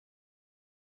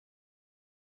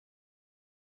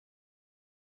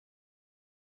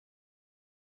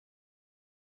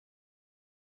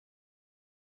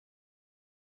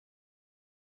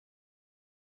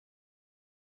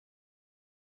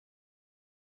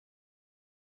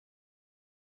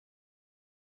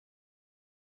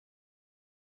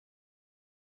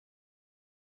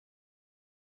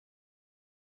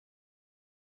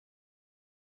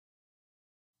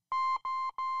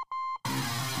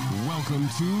Welcome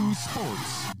to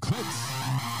Sports, Clicks,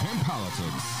 and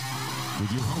Politics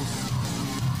with your hosts,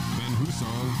 Ben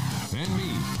Husong and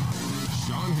me,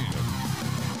 Sean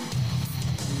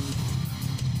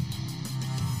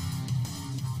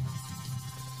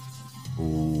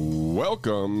Hannon.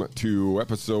 Welcome to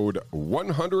episode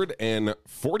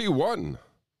 141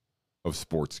 of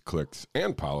Sports, Clicks,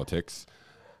 and Politics.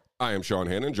 I am Sean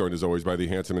Hannon, joined as always by the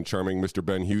handsome and charming Mr.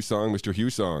 Ben Husong. Mr.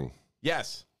 Husong.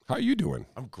 Yes. How you doing?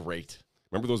 I'm great.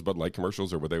 Remember those Bud Light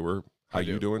commercials, or what they were? How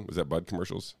you doing? Was that Bud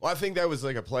commercials? Well, I think that was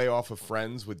like a play off of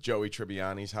Friends with Joey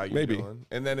Tribbiani's How You Doing?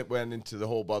 And then it went into the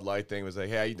whole Bud Light thing. It was like,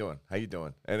 hey, how you doing? How you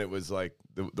doing? And it was like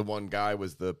the one guy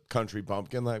was the country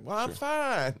bumpkin, like, well, I'm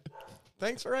fine.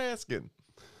 Thanks for asking.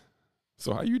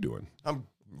 So how you doing? I'm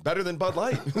better than Bud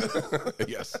Light.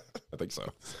 Yes, I think so.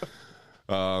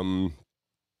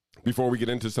 Before we get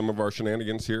into some of our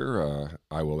shenanigans here,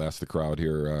 I will ask the crowd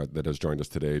here that has joined us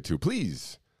today to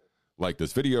please like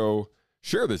this video,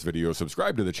 share this video,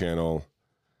 subscribe to the channel.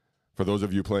 For those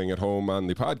of you playing at home on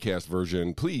the podcast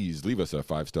version, please leave us a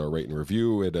 5-star rate and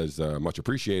review. It is much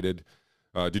appreciated.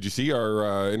 Did you see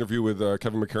our interview with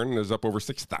Kevin McKernan is up over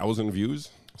 6,000 views?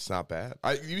 It's not bad.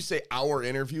 You say our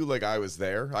interview like I was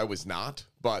there. I was not.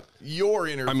 But your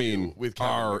interview with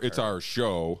Kevin McKernan. It's our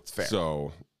show, it's fair.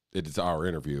 So it's our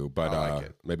interview. But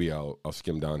like maybe I'll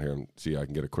skim down here and see if I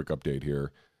can get a quick update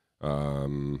here.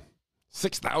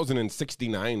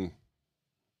 6,069.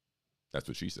 That's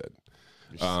what she said.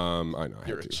 I know.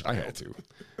 I had to.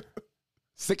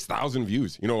 6,000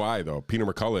 views. You know why, though? Peter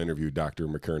McCullough interviewed Dr.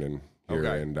 McKernan here,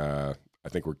 and I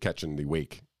think we're catching the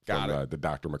wake from the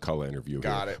Dr. McCullough interview.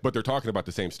 Got it. But they're talking about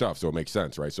the same stuff, so it makes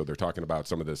sense, right? So they're talking about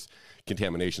some of this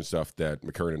contamination stuff that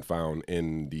McKernan found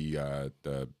in the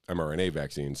mRNA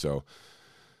vaccine. So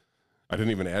I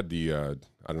didn't even add the, I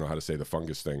don't know how to say the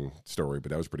fungus thing story,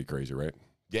 but that was pretty crazy, right?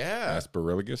 Yeah.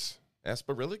 Aspergillus. I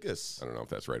don't know if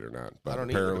that's right or not, but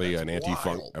apparently an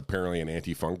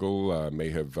antifungal may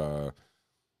have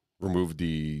removed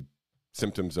the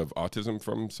symptoms of autism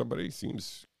from somebody.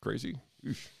 Seems crazy.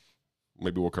 Eesh.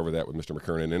 Maybe we'll cover that with Mr.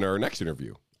 McKernan in our next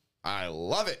interview. I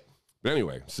love it. But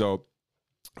anyway, so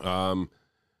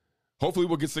hopefully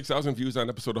we'll get 6,000 views on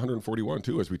episode 141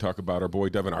 too, as we talk about our boy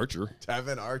Devon Archer.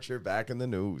 Devon Archer back in the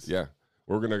news. Yeah,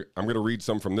 I'm gonna read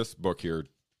some from this book here,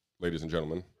 ladies and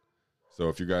gentlemen. So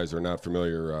if you guys are not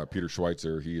familiar, Peter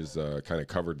Schweitzer, he has kind of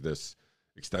covered this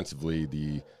extensively,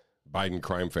 the Biden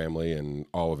crime family and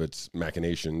all of its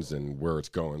machinations and where it's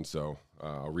going. So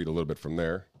I'll read a little bit from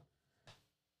there.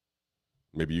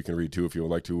 Maybe you can read too if you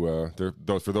would like to.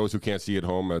 For those who can't see at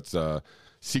home, it's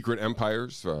Secret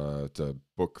Empires. It's a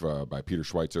book by Peter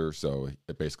Schweitzer. So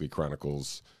it basically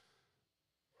chronicles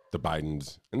the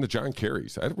Bidens and the John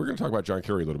Kerrys. We're going to talk about John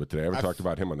Kerry a little bit today. I haven't talked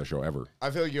about him on the show ever.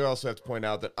 I feel like you also have to point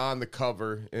out that on the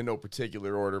cover, in no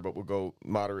particular order, but we'll go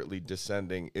moderately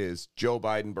descending, is Joe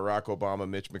Biden, Barack Obama,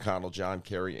 Mitch McConnell, John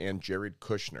Kerry, and Jared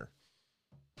Kushner.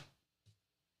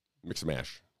 Mix and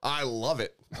mash. I love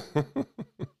it.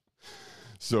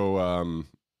 So,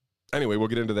 anyway, we'll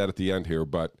get into that at the end here.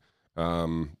 But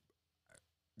the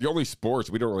only sports,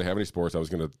 we don't really have any sports. I was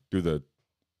going to do the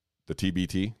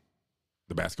TBT.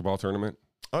 The basketball tournament.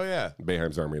 Oh, yeah.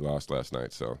 Boeheim's Army lost last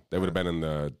night, so they would have been in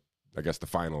the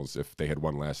finals if they had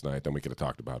won last night. Then we could have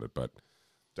talked about it, but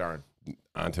darn.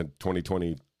 On to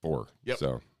 2024. Yep.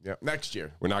 So, next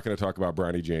year. We're not going to talk about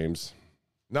Bronny James.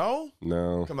 No?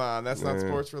 No. Come on, that's not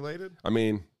sports related? I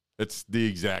mean, it's the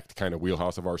exact kind of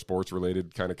wheelhouse of our sports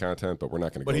related kind of content, but we're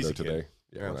not going to go there today.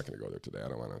 Yeah, we're not going to go there today. I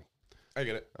don't want to. I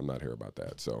get it. I'm not here about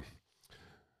that. So,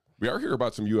 we are here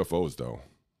about some UFOs, though.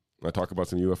 Want to talk about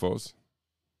some UFOs?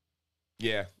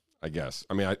 Yeah. I guess.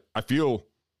 I mean, I feel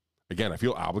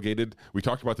obligated. We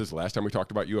talked about this last time we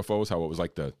talked about UFOs, how it was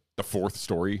like the fourth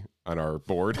story on our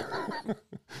board. At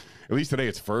least today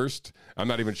it's first. I'm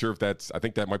not even sure if I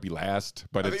think that might be last.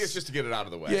 But I think it's just to get it out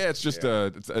of the way. Yeah, it's just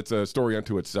it's a story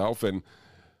unto itself. And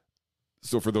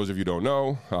so for those of you who don't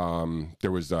know,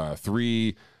 there was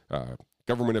 3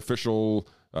 government official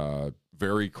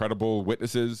very credible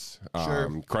witnesses.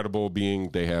 Sure. Credible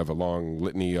being they have a long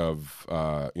litany of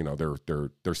their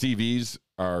CVs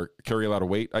carry a lot of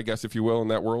weight, I guess, if you will, in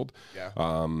that world.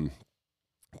 Yeah.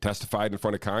 Testified in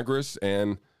front of Congress,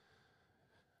 and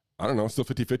I don't know, still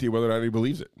 50-50 whether or not he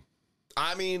believes it.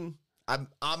 I mean, I'm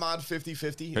on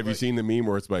 50-50. Have you seen the meme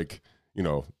where it's like,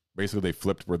 basically they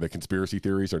flipped where the conspiracy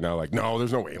theories are now like, no,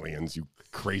 there's no aliens, you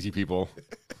crazy people.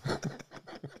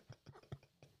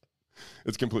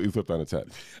 It's completely flipped on its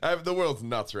head. The world's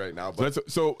nuts right now. But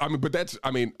I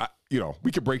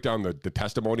we could break down the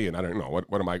testimony, and I don't know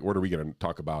what are we going to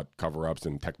talk about cover-ups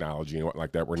and technology and what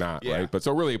like that? We're not, right? But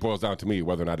so really, it boils down to me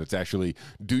whether or not it's actually,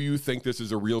 do you think this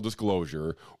is a real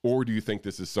disclosure, or do you think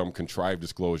this is some contrived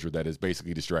disclosure that is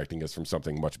basically distracting us from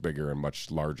something much bigger and much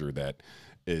larger that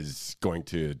is going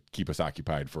to keep us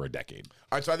occupied for a decade?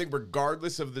 All right, so I think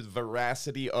regardless of the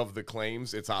veracity of the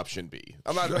claims, it's option B.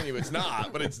 I'm not telling you it's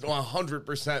not, but it's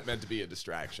 100% meant to be a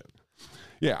distraction.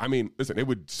 Yeah, I mean, listen, it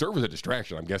would serve as a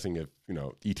distraction. I'm guessing if,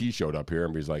 E.T. showed up here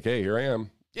and he's like, hey, here I am.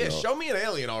 Yeah, show me an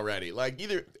alien already. Like,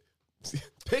 either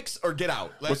picks or get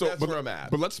out. That's where I'm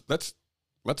at. But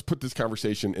let's put this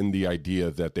conversation in the idea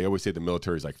that they always say the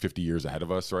military is like 50 years ahead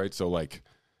of us, right? So, like,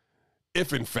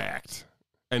 if in fact,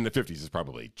 and the 50s is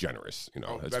probably generous,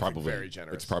 it's probably very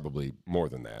generous. It's probably more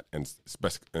than that,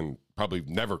 and probably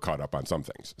never caught up on some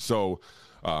things. So,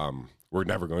 we're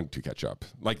never going to catch up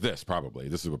like this. Probably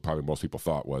this is what probably most people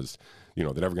thought was, they're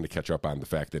never going to catch up on the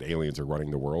fact that aliens are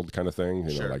running the world, kind of thing.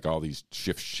 Like all these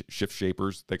shift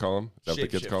shapers, they call them. Is that what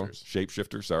the kids call them?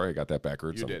 Shapeshifters. Sorry, I got that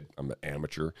backwards. You did. I'm an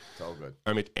amateur. It's all good.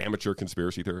 I'm an amateur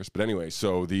conspiracy theorist. But anyway,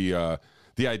 so the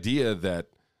idea that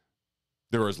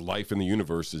there is life in the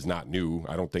universe is not new.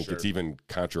 I don't think it's even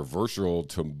controversial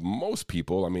to most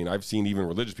people. I mean, I've seen even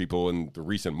religious people in the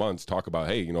recent months talk about,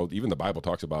 hey, even the Bible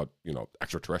talks about,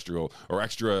 extraterrestrial or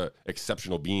extra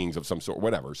exceptional beings of some sort,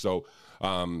 whatever. So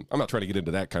I'm not trying to get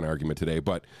into that kind of argument today,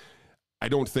 but I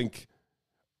don't think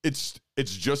it's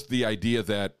just the idea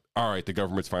that, all right, the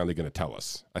government's finally going to tell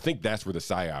us. I think that's where the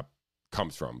PSYOP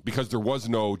comes from, because there was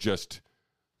no just,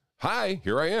 hi,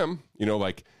 here I am,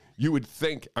 you would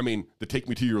think, I mean, the take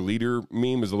me to your leader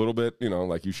meme is a little bit,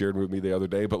 like you shared with me the other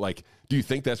day, but like, do you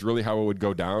think that's really how it would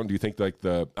go down? Do you think like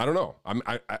I don't know.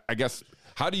 I guess,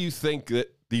 how do you think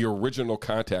that the original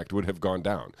contact would have gone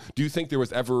down? Do you think there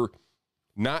was ever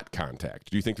not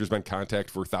contact? Do you think there's been contact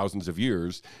for thousands of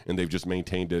years and they've just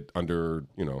maintained it under,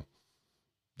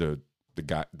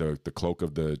 the cloak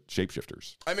of the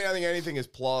shapeshifters? I mean, I think anything is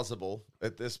plausible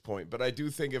at this point, but I do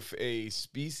think if a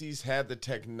species had the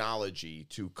technology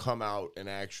to come out and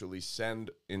actually send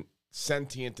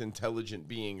sentient, intelligent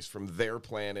beings from their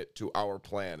planet to our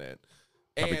planet,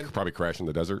 probably crash in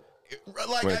the desert.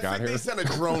 Like, I think they sent a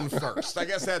drone first. I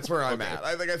guess that's where I'm at.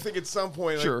 I think at some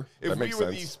point, if we were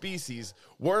these species,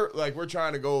 we're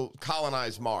trying to go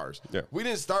colonize Mars. Yeah. We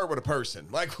didn't start with a person.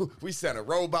 Like, we sent a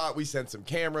robot, we sent some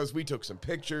cameras, we took some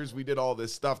pictures, we did all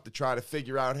this stuff to try to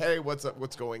figure out, hey, what's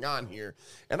going on here?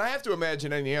 And I have to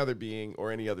imagine any other being or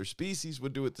any other species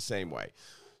would do it the same way.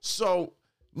 So,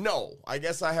 no, I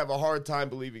guess I have a hard time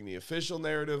believing the official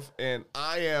narrative, and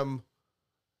I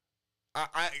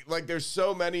like, there's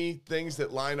so many things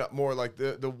that line up more. Like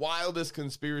the wildest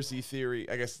conspiracy theory,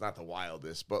 I guess it's not the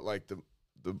wildest, but like the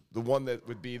one that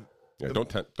would be,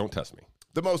 don't test me,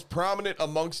 the most prominent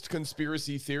amongst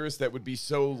conspiracy theorists that would be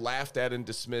so laughed at and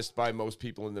dismissed by most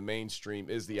people in the mainstream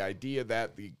is the idea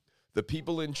that the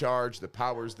people in charge, the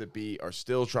powers that be, are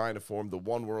still trying to form the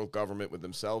one world government with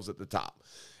themselves at the top.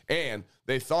 And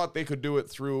they thought they could do it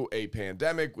through a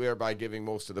pandemic, thereby giving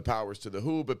most of the powers to the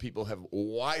WHO, but people have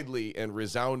widely and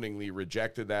resoundingly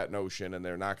rejected that notion, and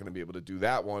they're not going to be able to do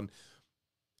that one.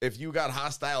 If you got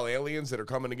hostile aliens that are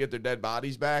coming to get their dead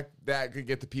bodies back, that could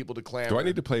get the people to clamor. Do I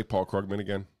need to play Paul Krugman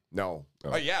again? No.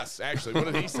 Oh, yes, actually. What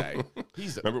did he say?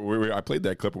 Remember, I played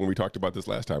that clip when we talked about this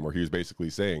last time, where he was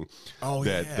basically saying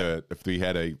that if we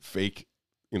had a fake,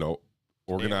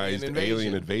 organized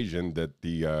alien invasion, that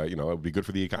it would be good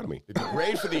for the economy. It'd be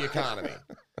great for the economy.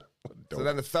 So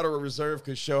then the Federal Reserve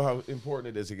could show how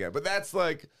important it is again. But that's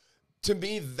like, to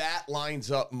me, that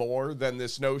lines up more than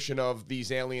this notion of these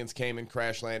aliens came and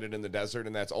crash landed in the desert,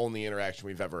 and that's only interaction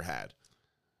we've ever had.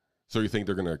 So you think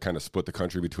they're going to kind of split the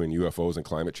country between UFOs and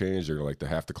climate change? They're like, the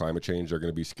half the climate change, they're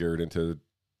going to be scared into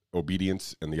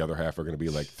obedience, and the other half are going to be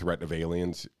like threat of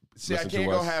aliens. See, I can't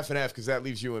go half and half because that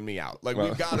leaves you and me out. Like,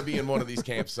 we've got to be in one of these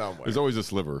camps somewhere. There's always a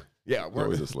sliver. Yeah, we're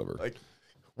always a sliver. Like,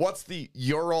 what's the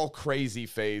 "you're all crazy"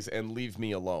 phase and leave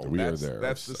me alone? Are there.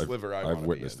 That's the sliver I've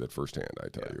witnessed it firsthand. I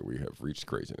tell you, we have reached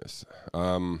craziness.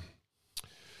 I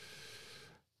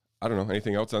don't know.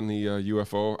 Anything else on the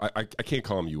UFO? I can't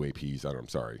call them UAPs. I'm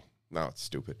sorry. No, it's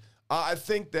stupid. I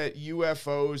think that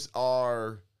UFOs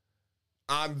are...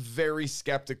 I'm very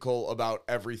skeptical about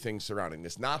everything surrounding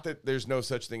this. Not that there's no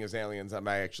such thing as aliens. I'm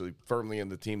actually firmly in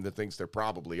the team that thinks there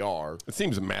probably are. It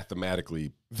seems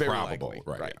mathematically very probable. Likely,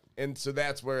 right. Yeah. And so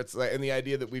that's where it's like, and the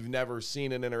idea that we've never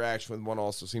seen an interaction with one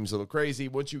also seems a little crazy.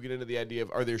 Once you get into the idea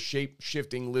of, are there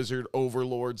shape-shifting lizard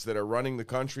overlords that are running the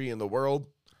country and the world?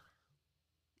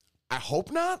 I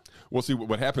hope not. Well, see,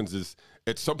 what happens is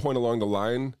at some point along the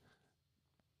line,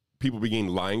 people begin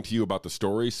lying to you about the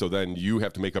story, so then you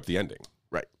have to make up the ending.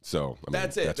 Right. So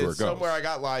that's it. That's where it goes. Somewhere I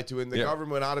got lied to, and the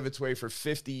government went out of its way for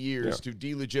 50 years to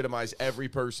delegitimize every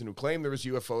person who claimed there was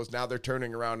UFOs. Now they're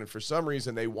turning around, and for some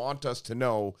reason they want us to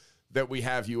know that we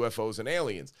have UFOs and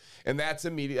aliens. And that's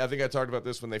immediate. I think I talked about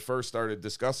this when they first started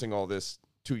discussing all this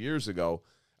 2 years ago.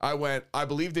 I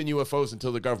believed in UFOs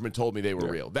until the government told me they were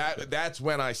real. That's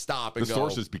when I stop and the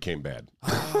sources became bad.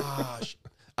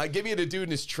 I give you the dude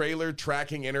in his trailer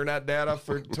tracking internet data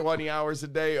for 20 hours a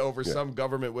day over some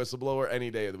government whistleblower any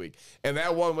day of the week. And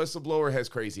that one whistleblower has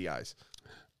crazy eyes.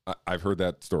 I've heard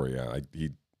that story. Yeah,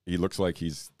 he looks like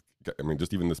he's. I mean,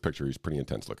 just even this picture, he's pretty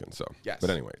intense looking. So, yes. But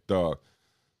anyway,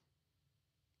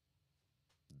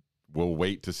 we'll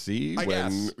wait to see I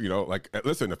guess. Like,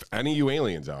 listen, if any of you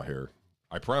aliens out here,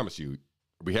 I promise you,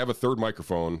 we have a third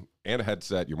microphone and a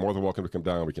headset. You're more than welcome to come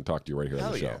down. We can talk to you right here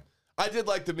on the show. I did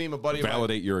like the meme. A buddy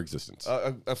validate your existence.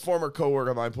 A former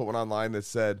coworker of mine put one online that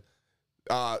said,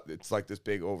 it's like this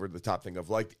big over the top thing of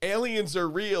like aliens are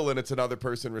real, and it's another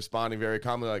person responding very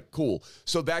calmly like, cool.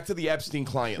 So back to the Epstein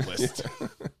client list.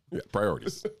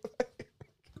 Priorities.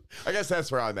 I guess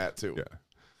that's where I'm at too. Yeah,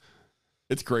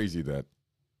 it's crazy that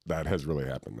has really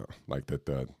happened though. Like that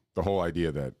the whole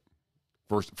idea that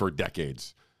for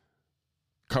decades,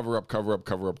 cover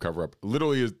up.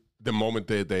 Literally is. The moment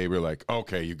they were like,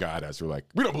 okay, you got us, we're like,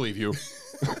 we don't believe you.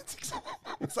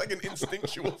 It's like an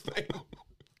instinctual thing.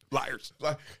 Liars.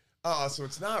 Like, so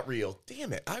it's not real.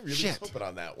 Damn it. I really hope it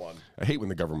on that one. I hate when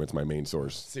the government's my main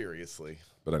source. Seriously.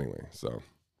 But anyway, so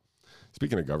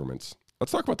speaking of governments,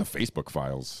 let's talk about the Facebook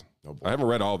files. Oh, I haven't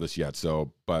read all this yet,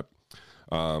 but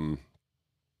Matt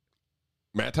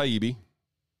Taibbi,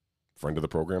 friend of the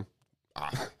program.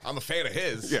 I'm a fan of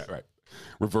his. Yeah, right.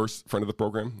 Reverse friend of the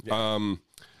program. Yeah.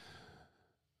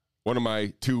 One of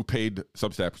my 2 paid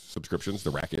Substack subscriptions, the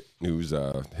Racket News,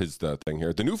 his thing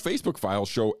here. The new Facebook files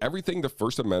show everything the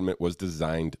First Amendment was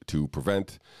designed to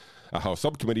prevent. A House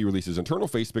subcommittee releases internal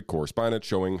Facebook correspondence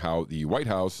showing how a White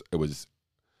House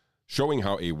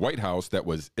that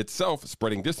was itself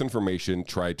spreading disinformation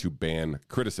tried to ban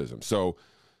criticism. So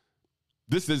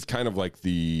this is kind of like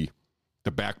the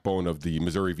backbone of the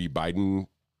Missouri v. Biden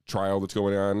trial that's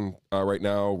going on right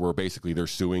now, where basically they're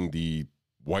suing the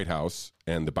White House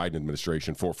and the Biden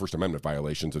administration for First Amendment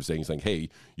violations of saying, hey,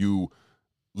 you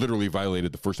literally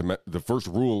violated the first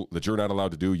rule that you're not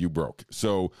allowed to do, you broke.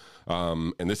 So,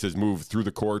 and this has moved through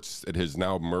the courts. It has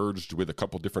now merged with a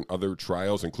couple different other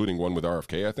trials, including one with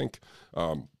RFK, I think.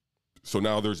 So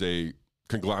now there's a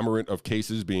conglomerate of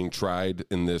cases being tried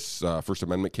in this First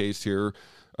Amendment case here,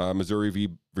 Missouri v.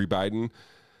 Biden.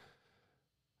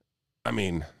 I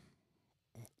mean,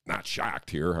 not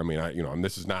shocked here. I mean, and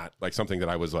this is not like something that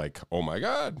I was like, oh my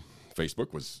God,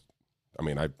 Facebook was,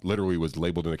 I literally was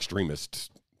labeled an extremist.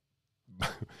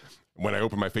 When I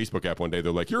opened my Facebook app one day,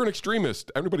 they're like, you're an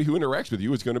extremist. Everybody who interacts with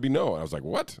you is going to be no. And I was like,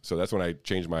 what? So that's when I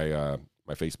changed my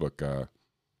my Facebook,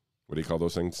 what do you call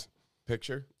those things?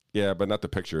 Picture? Yeah, but not the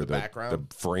picture. The background?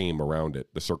 The frame around it.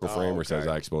 The circle frame where it says,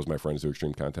 okay. I expose my friends to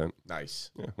extreme content.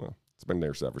 Nice. Yeah, well. It's been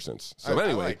there ever since. So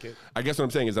anyway, I like it. I guess what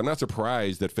I'm saying is I'm not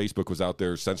surprised that Facebook was out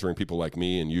there censoring people like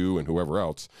me and you and whoever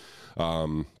else.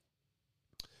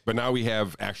 But now we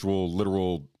have actual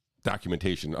literal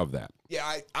documentation of that.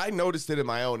 Yeah, I noticed it in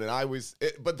my own, and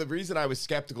but the reason I was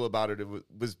skeptical about it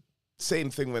was same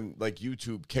thing when like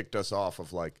YouTube kicked us off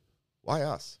of like, why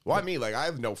us? Why me? Like I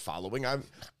have no following. I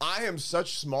am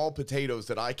such small potatoes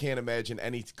that I can't imagine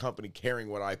any company caring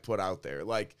what I put out there.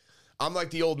 Like I'm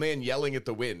like the old man yelling at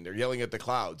the wind or yelling at the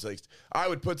clouds. Like I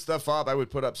would put stuff up. I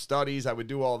would put up studies. I would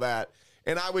do all that.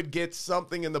 And I would get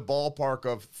something in the ballpark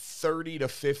of 30 to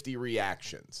 50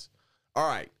 reactions. All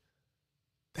right.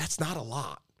 That's not a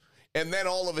lot. And then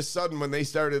all of a sudden when they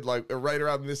started like right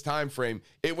around this time frame,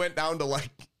 it went down to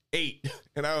like 8.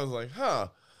 And I was like,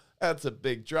 that's a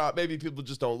big drop. Maybe people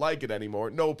just don't like it anymore.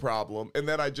 No problem. And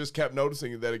then I just kept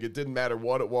noticing that it didn't matter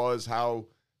what it was, how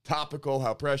topical,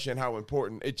 how prescient, how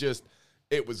important.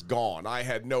 It was gone. I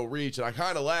had no reach. And I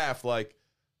kind of laughed like,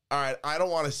 all right, I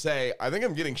don't want to say, I think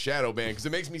I'm getting shadow banned because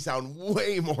it makes me sound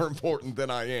way more important than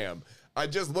I am. I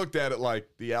just looked at it like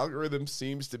the algorithm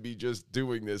seems to be just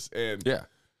doing this. And yeah,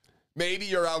 maybe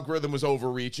your algorithm was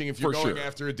overreaching if you're going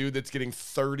after a dude that's getting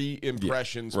 30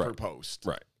 impressions per post.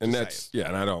 Right. And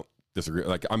and I don't disagree.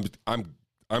 Like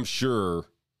I'm sure,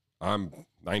 I'm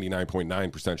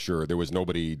 99.9% sure there was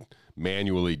nobody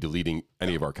manually deleting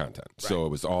any of our content. Right. So it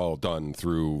was all done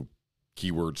through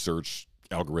keyword search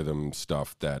algorithm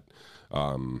stuff that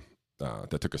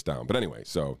that took us down. But anyway,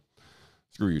 so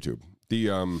screw YouTube.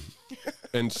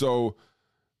 And so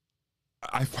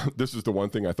this is the one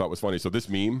thing I thought was funny. So this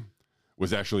meme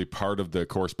was actually part of the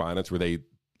correspondence where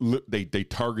they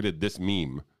targeted this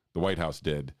meme, the White House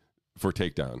did, for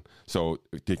takedown. So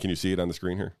can you see it on the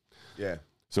screen here? Yeah.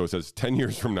 So it says, 10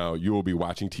 years from now, you will be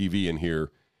watching TV and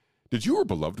hear, did your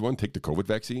beloved one take the COVID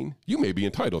vaccine? You may be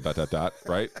entitled, ...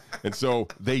 right? And so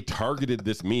they targeted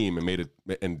this meme and made it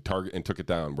and took it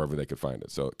down wherever they could find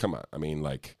it. So come on. I mean,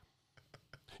 like,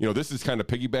 this is kind of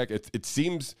piggyback. It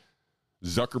seems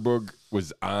Zuckerberg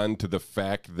was on to the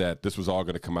fact that this was all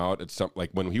going to come out at some, like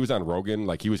when he was on Rogan,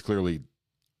 like he was clearly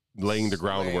laying the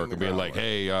groundwork and being like,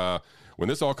 hey, when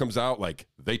this all comes out, like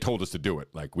they told us to do it.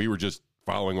 Like we were just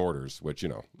following orders, which,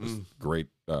 is a great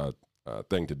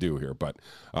thing to do here. But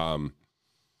I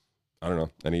don't know.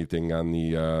 Anything on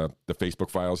the Facebook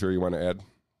files here you want to add?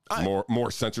 More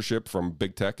censorship from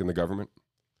big tech and the government?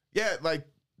 Yeah, like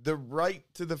the right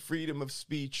to the freedom of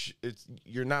speech,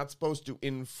 you're not supposed to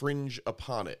infringe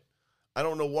upon it. I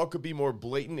don't know what could be more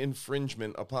blatant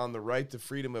infringement upon the right to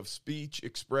freedom of speech,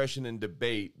 expression, and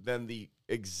debate than the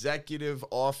executive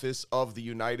office of the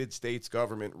United States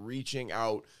government reaching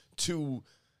out to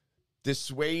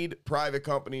dissuade private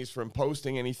companies from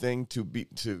posting anything,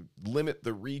 to limit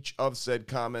the reach of said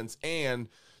comments, and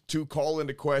to call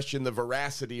into question the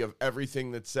veracity of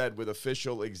everything that's said with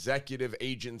official executive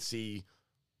agency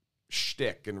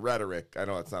shtick and rhetoric. I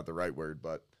know that's not the right word,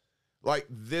 but like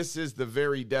this is the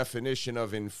very definition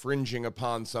of infringing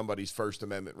upon somebody's First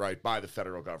Amendment right by the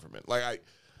federal government. Like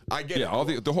I get it. All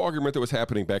the whole argument that was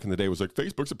happening back in the day was like,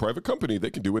 Facebook's a private company.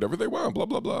 They can do whatever they want, blah,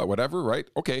 blah, blah, whatever, right?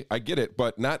 Okay, I get it,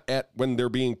 but not when they're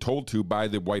being told to by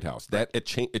the White House. That it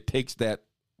takes that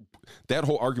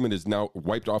whole argument is now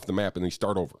wiped off the map and they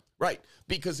start over. Right,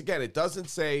 because again, it doesn't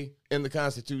say in the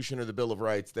Constitution or the Bill of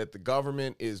Rights that the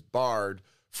government is barred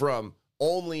from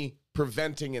only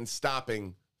preventing and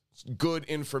stopping good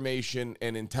information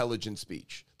and intelligent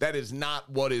speech. That is not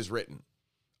what is written.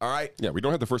 All right? Yeah, we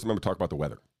don't have the First Amendment to talk about the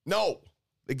weather. No,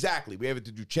 exactly. We have it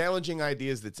to do challenging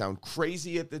ideas that sound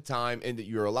crazy at the time and that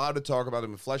you're allowed to talk about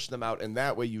them and flesh them out. And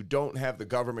that way you don't have the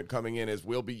government coming in as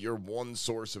will be your one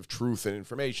source of truth and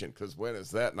information. Because when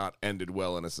has that not ended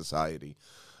well in a society?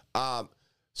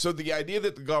 So the idea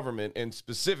that the government, and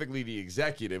specifically the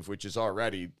executive, which is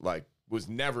already like was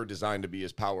never designed to be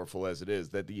as powerful as it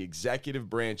is, that the executive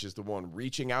branch is the one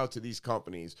reaching out to these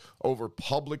companies over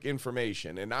public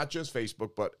information, and not just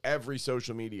Facebook, but every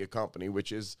social media company,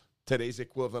 which is today's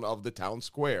equivalent of the town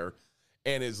square,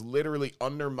 and is literally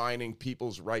undermining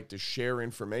people's right to share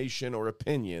information or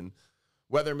opinion,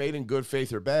 whether made in good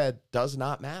faith or bad, does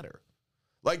not matter.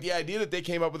 Like the idea that they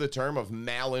came up with a term of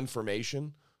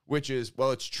malinformation, which is,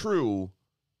 well, it's true,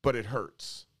 but it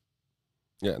hurts.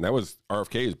 Yeah, and that was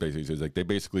RFK's basically. Like they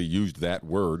basically used that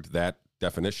word, that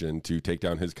definition, to take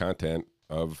down his content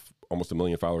of almost 1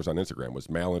 million followers on Instagram. Was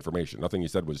malinformation. Nothing he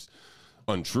said was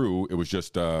untrue. It was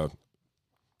just,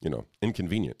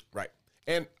 inconvenient. Right.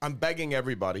 And I'm begging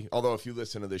everybody, although if you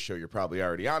listen to this show, you're probably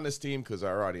already on this team because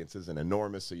our audience isn't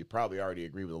enormous, so you probably already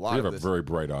agree with a lot of this. We have a very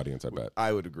bright audience, I bet.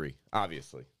 I would agree,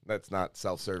 obviously. That's not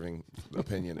self-serving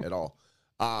opinion at all.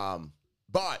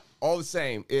 But all the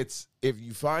same, it's if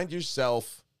you find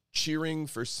yourself cheering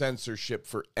for censorship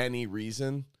for any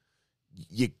reason,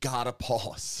 you gotta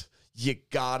pause. You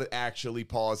gotta actually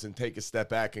pause and take a step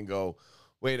back and go,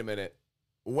 wait a minute.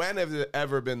 When have there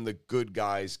ever been the good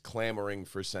guys clamoring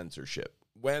for censorship?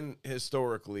 When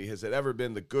historically has it ever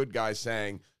been the good guys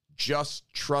saying, just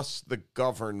trust the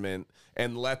government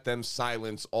and let them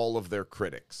silence all of their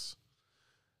critics?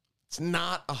 It's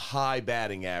not a high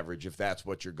batting average if that's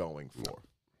what you're going for. No.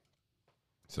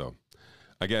 So,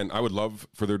 again, I would love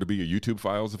for there to be a YouTube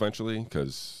files eventually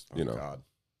because, God.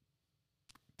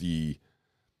 Even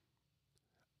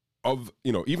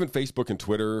Facebook and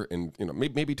Twitter and,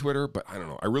 maybe Twitter, but I don't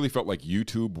know. I really felt like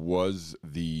YouTube was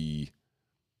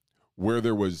where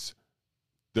there was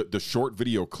the short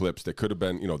video clips that could have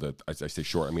been, I say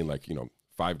short, I mean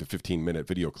 5 to 15 minute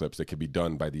video clips that could be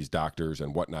done by these doctors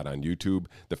and whatnot on YouTube.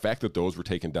 The fact that those were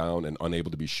taken down and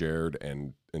unable to be shared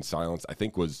and silenced, I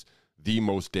think was the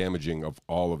most damaging of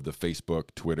all of the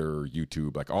Facebook, Twitter,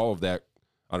 YouTube, like all of that.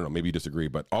 I don't know, maybe you disagree,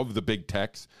 but of the big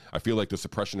techs, I feel like the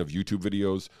suppression of YouTube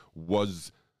videos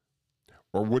was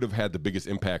or would have had the biggest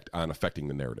impact on affecting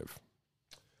the narrative.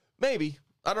 Maybe.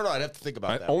 I don't know. I'd have to think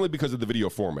about that. Only because of the video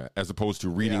format, as opposed to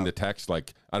reading the text.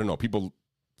 Like, I don't know, people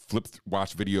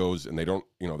watch videos and they don't,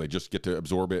 they just get to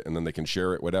absorb it and then they can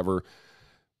share it, whatever.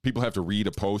 People have to read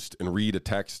a post and read a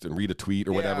text and read a tweet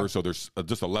or whatever. So there's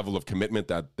just a level of commitment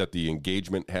that the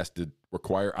engagement has to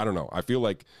require. I don't know. I feel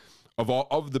like of all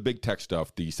of the big tech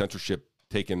stuff, the censorship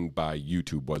taken by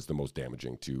YouTube was the most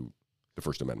damaging to the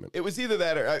First Amendment. It was either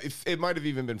that or it might have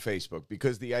even been Facebook,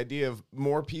 because the idea of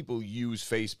more people use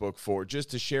Facebook for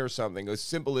just to share something as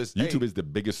simple as YouTube is the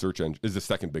biggest search engine, is the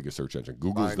second biggest search engine.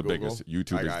 Google is the biggest.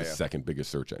 YouTube is the second biggest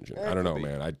search engine. I don't know,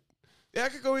 man. I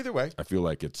could go either way. I feel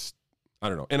like it's, I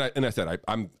don't know. And I said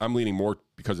I'm leaning more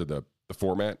because of the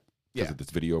format, because of this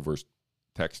video versus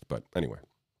text. But anyway,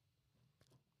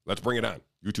 let's bring it on.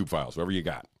 YouTube files, whoever you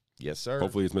got. Yes, sir.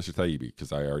 Hopefully it's Mr. Taibbi,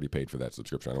 because I already paid for that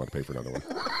subscription. I don't want to pay for another one.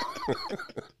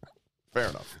 Fair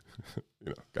enough.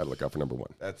 Got to look out for number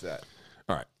one. That's that.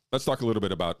 All right. Let's talk a little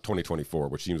bit about 2024,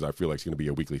 which seems, I feel like, it's going to be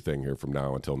a weekly thing here from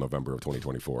now until November of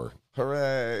 2024.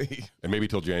 Hooray. And maybe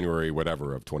till January,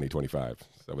 whatever, of 2025.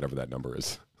 So whatever that number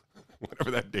is.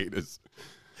 Whatever that date is.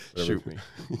 Shoot me.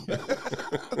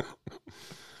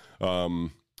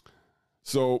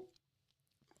 So,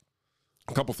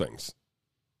 a couple things.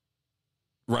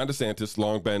 Ron DeSantis,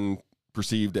 long been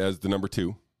perceived as the number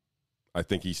 2. I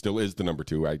think he still is the number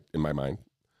 2, in my mind.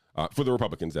 For the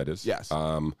Republicans, that is. Yes.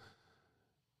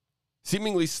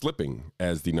 Seemingly slipping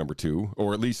as the number 2,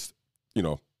 or at least,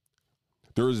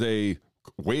 there is a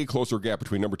way closer gap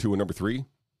between number 2 and number 3.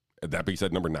 That being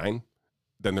said, number 9,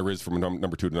 than there is from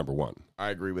number 2 to number 1. I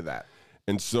agree with that.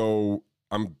 And so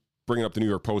I'm bringing up the New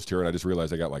York Post here, and I just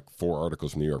realized I got like 4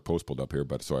 articles from the New York Post pulled up here,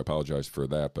 so I apologize for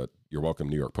that, but you're welcome,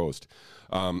 New York Post.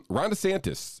 Ron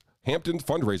DeSantis, Hampton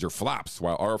fundraiser flops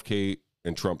while RFK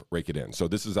and Trump rake it in. So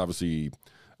this is obviously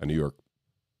a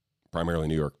primarily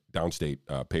New York downstate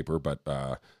paper, but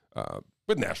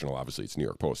with national, obviously, it's New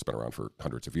York Post. It's been around for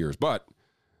hundreds of years, but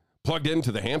plugged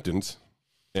into the Hamptons,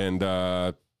 and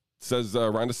says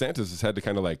Ron DeSantis has had to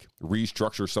kind of like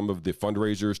restructure some of the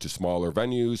fundraisers to smaller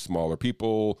venues, smaller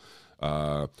people,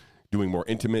 doing more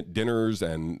intimate dinners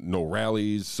and no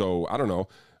rallies. So I don't know.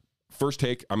 First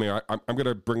take, I'm going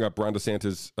to bring up Ron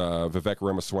DeSantis, Vivek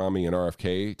Ramaswamy, and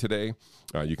RFK today.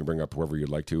 You can bring up whoever you'd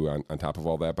like to on top of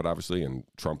all that, but obviously, and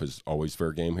Trump is always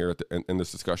fair game here in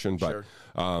this discussion. But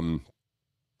sure.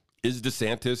 Is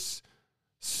DeSantis...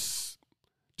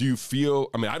 Do you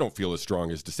feel, I don't feel as strong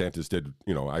as DeSantis did.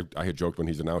 I had joked when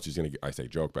he's announced he's going to get, I say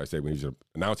joke, but I say when he's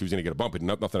announced he was going to get a bump, and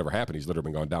nothing ever happened. He's literally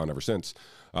been gone down ever since.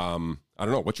 I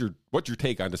don't know. What's your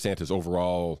take on DeSantis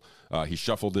overall? He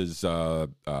shuffled his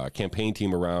campaign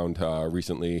team around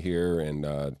recently here, and,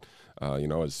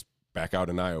 is back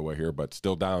out in Iowa here, but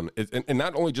still down. And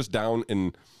not only just down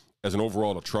as an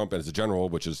overall to Trump and as a general,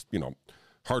 which is,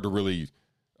 hard to really...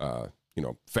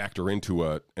 factor into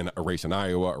a race in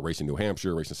Iowa, a race in New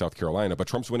Hampshire, a race in South Carolina, but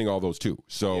Trump's winning all those too.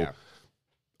 So, yeah.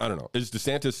 I don't know. Is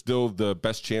DeSantis still the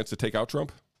best chance to take out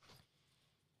Trump?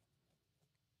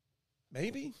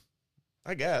 Maybe.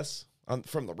 I guess.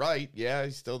 From the right, yeah,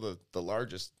 he's still the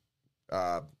largest,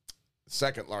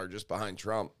 second largest behind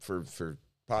Trump for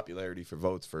popularity, for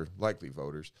votes, for likely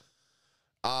voters.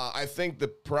 I think the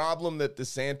problem that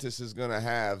DeSantis is going to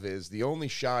have is the only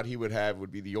shot he would have would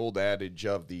be the old adage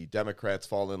of the Democrats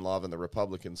fall in love and the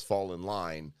Republicans fall in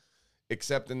line.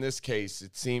 Except in this case,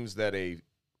 it seems that a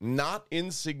not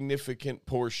insignificant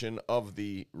portion of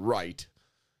the right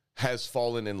has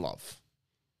fallen in love.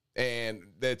 And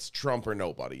that's Trump or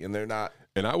nobody. And they're not.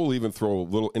 And I will even throw a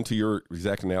little into your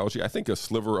exact analogy. I think a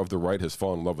sliver of the right has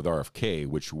fallen in love with RFK,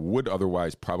 which would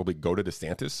otherwise probably go to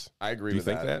DeSantis. I agree with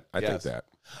that. Do you think that. I think that.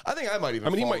 I think I might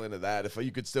even fall into that. If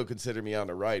you could still consider me on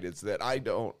the right, it's that I'm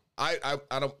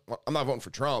not voting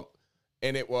for Trump.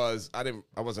 And I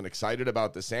wasn't excited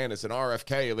about DeSantis and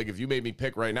RFK. Like, if you made me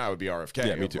pick right now, it would be RFK.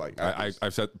 Yeah, me too.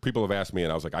 I've said, people have asked me,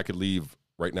 and I was like, I could leave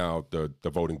right now the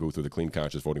voting booth with a clean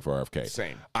conscience voting for RFK.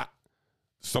 Same.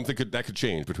 Something could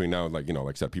change between now and, like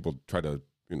I said, people try to,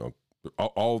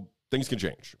 all things can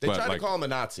change. They try to call him a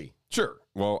Nazi. Sure.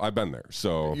 Well, I've been there,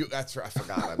 so. That's right. I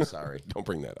forgot. I'm sorry. Don't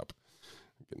bring that up.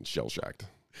 I'm getting shell-shocked.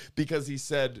 Because he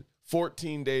said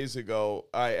 14 days ago,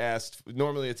 I asked,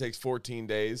 normally it takes 14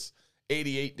 days.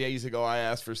 88 days ago, I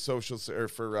asked for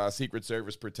Secret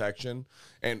Service protection,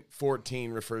 and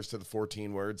 14 refers to the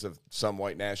 14 words of some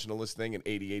white nationalist thing, and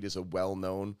 88 is a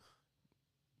well-known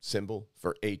symbol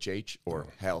for HH or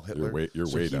Heil Hitler. You're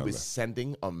way down. He was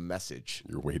sending a message.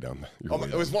 You're way down.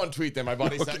 It was one tweet that my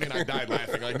buddy sent me, and I died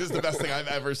laughing. Like, this is the best thing I've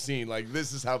ever seen. Like,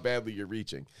 this is how badly you're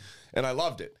reaching, and I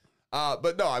loved it.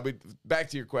 But no, back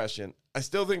to your question. I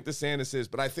still think DeSantis is,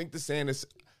 but I think DeSantis,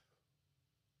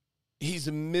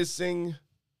 he's missing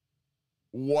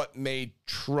what made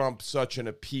Trump such an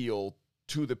appeal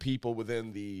to the people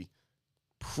within the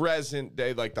present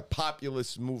day, like the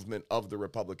populist movement of the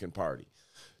Republican Party.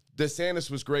 DeSantis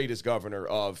was great as governor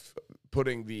of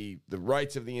putting the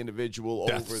rights of the individual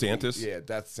over Death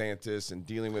Santis and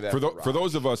dealing with that. For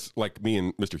those of us like me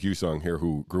and Mr. Husong here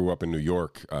who grew up in New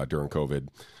York during COVID,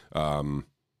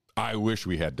 I wish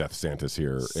we had Death Santis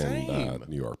here Same. in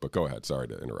New York, but go ahead. Sorry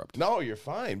to interrupt. No, you're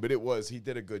fine. But he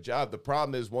did a good job. The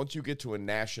problem is once you get to a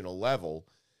national level,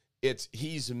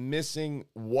 he's missing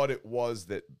what it was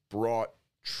that brought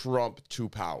Trump to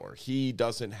power. He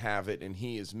doesn't have it, and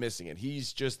he is missing it.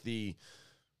 He's just the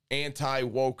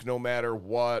anti-woke no matter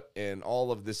what and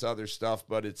all of this other stuff,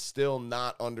 but it's still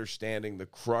not understanding the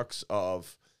crux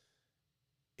of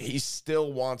he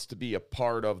still wants to be a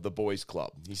part of the boys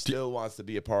club. He still wants to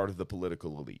be a part of the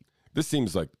political elite. This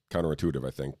seems like counterintuitive,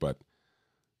 I think, but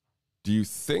do you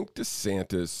think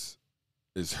DeSantis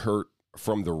is hurt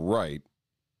from the right?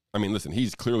 I mean, listen,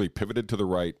 he's clearly pivoted to the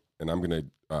right, and I'm going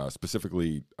to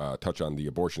specifically touch on the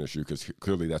abortion issue because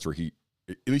clearly that's where he,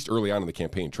 at least early on in the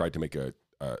campaign, tried to make a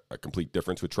complete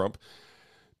difference with Trump.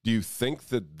 Do you think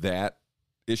that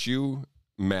issue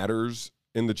matters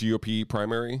in the GOP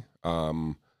primary?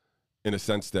 In a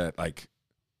sense that, like,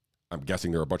 I'm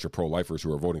guessing there are a bunch of pro-lifers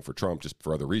who are voting for Trump just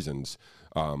for other reasons.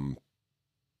 But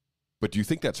do you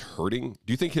think that's hurting?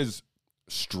 Do you think his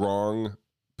strong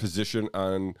position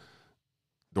on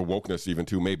the wokeness, even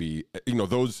too, maybe,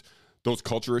 those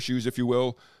culture issues, if you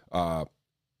will,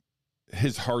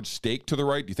 his hard stake to the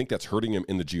right, do you think that's hurting him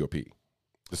in the GOP?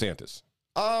 DeSantis?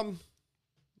 No.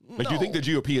 Do you think the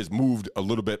GOP has moved a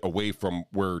little bit away from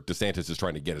where DeSantis is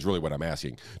trying to get is really what I'm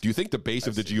asking. Do you think the base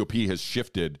of the GOP has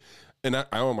shifted? And I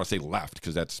don't want to say left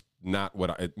because that's not what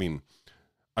I mean.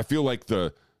 I feel like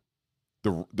the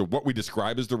what we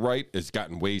describe as the right has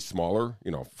gotten way smaller,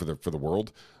 for the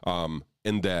world.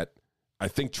 In that I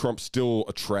think Trump still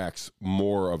attracts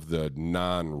more of the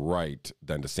non-right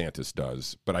than DeSantis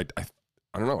does. But I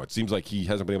don't know. It seems like he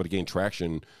hasn't been able to gain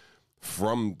traction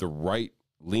from the right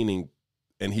leaning.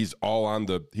 And he's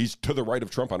he's to the right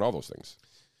of Trump on all those things.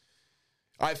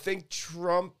 I think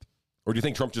Trump... Or do you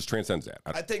think Trump just transcends that?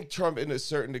 I think Trump, in a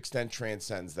certain extent,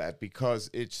 transcends that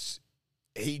because he's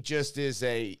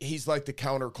like the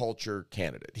counterculture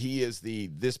candidate. He is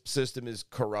this system is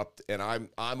corrupt, and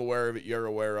I'm aware of it, you're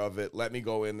aware of it. Let me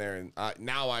go in there, and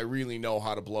now I really know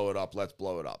how to blow it up. Let's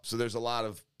blow it up. So there's a lot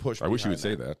of push. I wish you would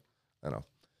say that. I know.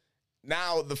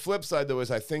 Now, the flip side, though, is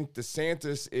I think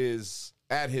DeSantis is...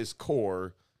 at his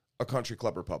core, a country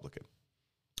club Republican.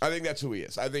 I think that's who he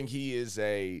is. I think he is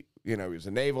he was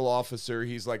a naval officer.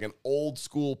 He's like an old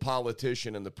school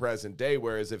politician in the present day,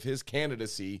 whereas if his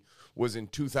candidacy was in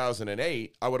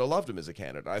 2008, I would have loved him as a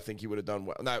candidate. I think he would have done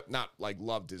well. Not like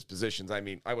loved his positions. I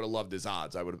mean, I would have loved his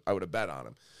odds. I would have bet on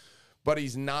him. But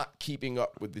he's not keeping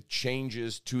up with the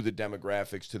changes to the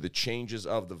demographics, to the changes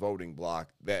of the voting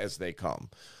bloc as they come.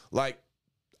 Like,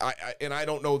 I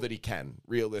don't know that he can,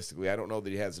 realistically. I don't know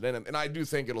that he has it in him. And I do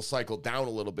think it'll cycle down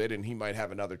a little bit, and he might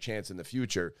have another chance in the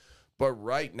future. But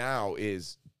right now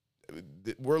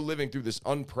we're living through this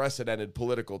unprecedented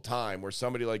political time where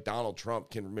somebody like Donald Trump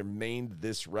can remain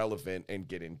this relevant and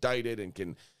get indicted and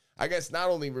can, I guess, not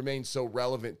only remain so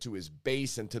relevant to his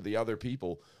base and to the other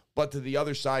people, but to the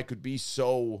other side could be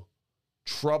so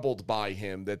troubled by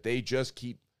him that they just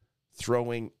keep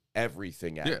throwing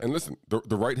everything at him. Yeah, and listen,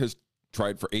 the right has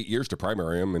tried for 8 years to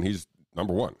primary him, and he's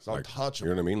number one. It's untouchable.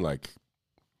 You know what I mean? Like,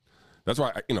 that's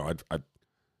why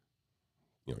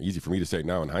easy for me to say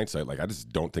now in hindsight. Like, I just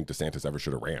don't think DeSantis ever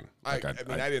should have ran. Like,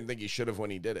 I didn't think he should have when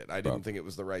he did it. I didn't think it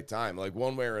was the right time. Like,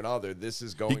 one way or another, this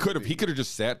is going. He could have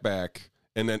just sat back,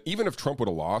 and then even if Trump would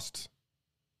have lost,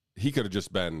 he could have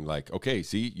just been like, okay,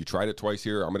 see, you tried it twice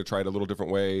here. I'm going to try it a little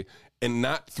different way, and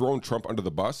not thrown Trump under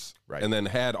the bus, right? And then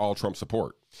had all Trump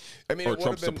support. I mean, or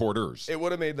Trump supporters. It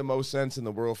would have made the most sense in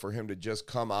the world for him to just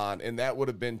come on, and that would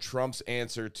have been Trump's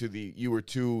answer to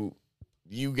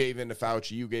you gave in to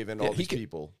Fauci, you gave in to all these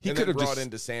people. He could have brought in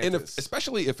DeSantis. And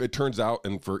especially if it turns out,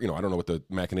 and for, I don't know what the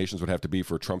machinations would have to be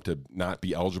for Trump to not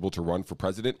be eligible to run for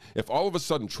president. If all of a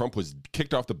sudden Trump was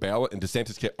kicked off the ballot and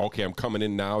DeSantis, okay, I'm coming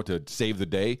in now to save the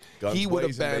day, he would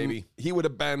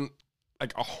have been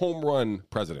like a home run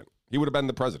president. He would have been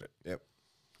the president. Yep.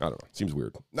 I don't know. Seems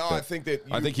weird. No, but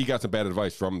I think he got some bad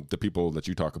advice from the people that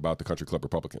you talk about, the country club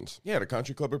Republicans. Yeah, the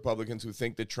country club Republicans who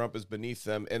think that Trump is beneath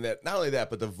them, and that not only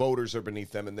that, but the voters are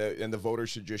beneath them, and the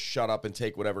voters should just shut up and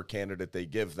take whatever candidate they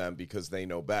give them because they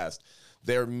know best.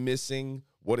 They're missing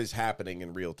what is happening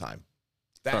in real time.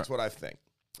 That's what I think.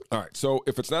 All right. So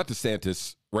if it's not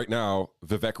DeSantis, right now,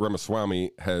 Vivek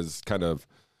Ramaswamy has kind of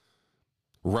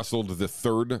wrestled the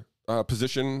third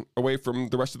position away from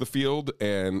the rest of the field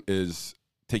and is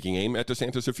taking aim at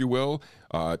DeSantis, if you will,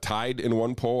 tied in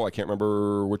one poll. I can't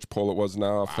remember which poll it was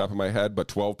now off the top of my head, but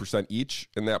 12% each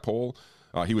in that poll.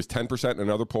 He was 10% in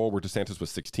another poll where DeSantis was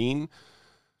 16%.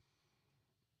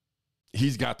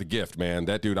 He's got the gift, man.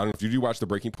 That dude, I don't know if you watch the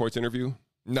Breaking Points interview.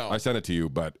 No. I sent it to you,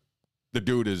 but the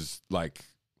dude is like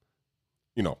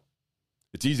you know,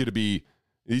 it's easy to be,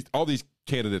 all these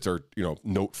candidates are, you know,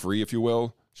 note free, if you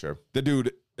will. Sure. The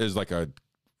dude is like a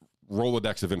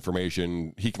Rolodex of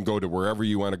information. He can go to wherever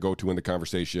you want to go to in the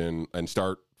conversation and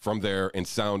start from there and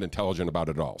sound intelligent about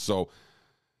it all. So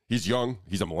he's young.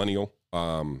 He's a millennial.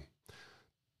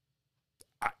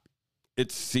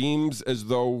 It seems as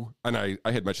though, and I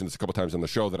had mentioned this a couple times on the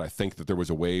show, that I think that there was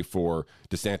a way for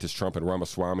DeSantis, Trump, and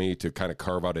Ramaswamy to kind of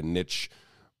carve out a niche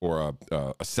or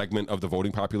a segment of the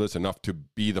voting populace enough to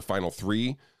be the final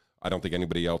three. I don't think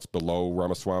anybody else below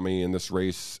Ramaswamy in this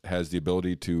race has the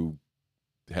ability to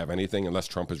have anything unless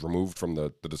Trump is removed from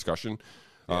the discussion.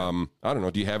 Yeah. I don't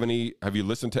know. Do you have any? Have you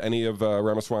listened to any of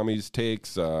Ramaswamy's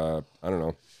takes? I don't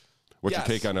know. What's your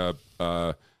take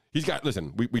on he's got,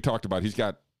 listen, we talked about, he's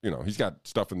got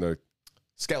stuff in the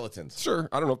skeletons. Sure.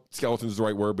 I don't know if skeletons is the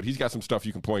right word, but he's got some stuff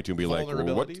you can point to and be like,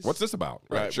 well, what's this about?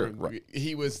 Right. Sure. Right.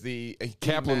 He was the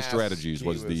Kaplan Strategies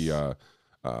was the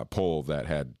poll that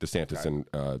had DeSantis and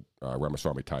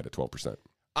Ramaswamy tied at 12%.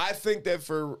 I think that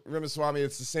for Ramaswamy,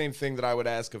 it's the same thing that I would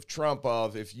ask of Trump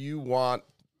of, if you want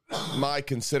my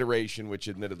consideration, which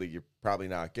admittedly you're probably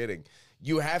not getting,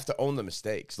 you have to own the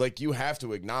mistakes. Like, you have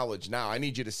to acknowledge now. I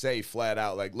need you to say flat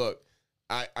out, like, look,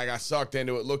 I got sucked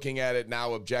into it, looking at it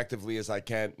now objectively as I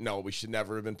can. No, we should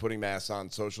never have been putting masks on.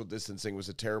 Social distancing was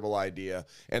a terrible idea,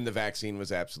 and the vaccine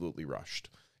was absolutely rushed.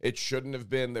 It shouldn't have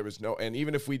been. There was no, and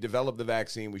even if we developed the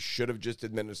vaccine, we should have just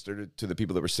administered it to the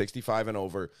people that were 65 and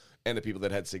over and the people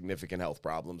that had significant health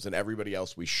problems, and everybody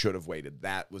else we should have waited.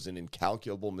 That was an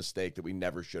incalculable mistake that we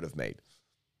never should have made.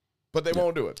 But they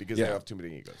won't do it because they have too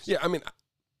many egos. Yeah, I mean,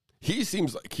 he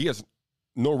seems like he has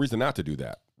no reason not to do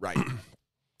that. Right.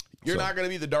 You're not going to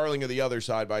be the darling of the other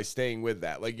side by staying with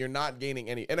that. Like, you're not gaining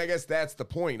any. And I guess that's the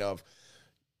point of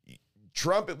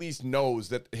Trump at least knows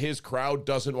that his crowd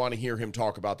doesn't want to hear him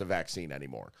talk about the vaccine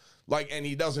anymore. Like, and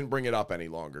he doesn't bring it up any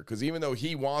longer because even though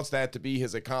he wants that to be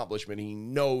his accomplishment, he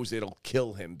knows it'll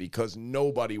kill him because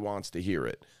nobody wants to hear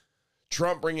it.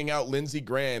 Trump bringing out Lindsey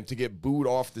Graham to get booed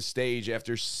off the stage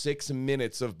after 6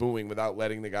 minutes of booing without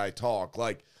letting the guy talk.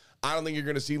 Like, I don't think you're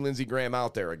going to see Lindsey Graham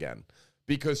out there again,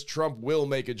 because Trump will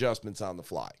make adjustments on the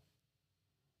fly.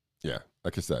 Yeah,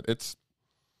 like I said, it's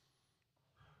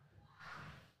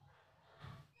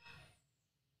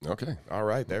okay. All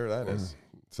right, there that is.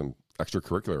 Some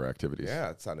extracurricular activities.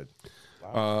 Yeah, it sounded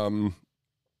loud.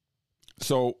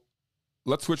 So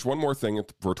let's switch one more thing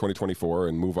for 2024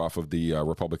 and move off of the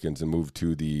Republicans and move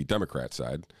to the Democrat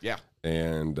side. Yeah.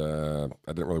 And I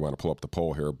didn't really want to pull up the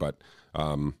poll here, but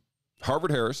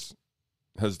Harvard-Harris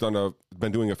has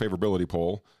been doing a favorability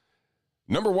poll.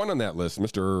 Number one on that list,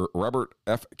 Mr. Robert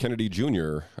F. Kennedy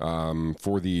Jr.,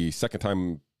 for the second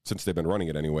time since they've been running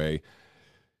it anyway.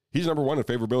 He's number one in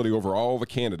favorability over all the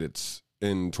candidates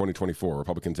in 2024,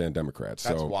 Republicans and Democrats.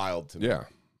 That's wild to me. Yeah.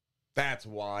 That's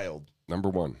wild. Number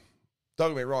one.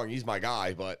 Don't get me wrong, he's my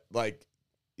guy, but like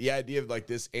the idea of like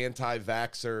this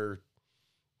anti-vaxxer,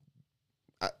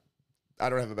 I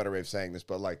don't have a better way of saying this,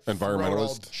 but like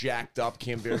environmentalist, all jacked up,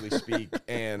 can barely speak,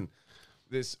 and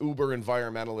this uber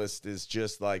environmentalist is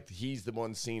just like, he's the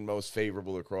one seen most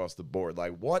favorable across the board.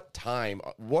 Like, what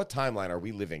timeline are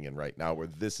we living in right now where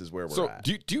this is where we're at?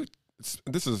 Do you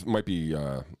this might be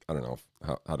I don't know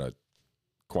how to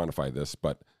quantify this,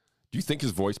 but do you think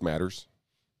his voice matters?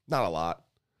 Not a lot.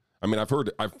 I mean, I've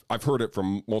heard it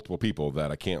from multiple people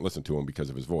that I can't listen to him because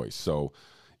of his voice. So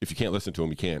if you can't listen to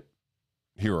him, you can't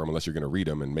hear him unless you're going to read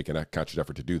him and make a conscious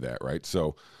effort to do that, right?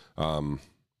 So I don't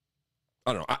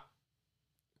know.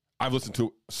 I've listened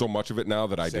to so much of it now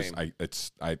that it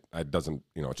doesn't,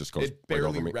 it just goes. It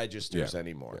barely registers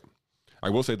anymore. Yeah. I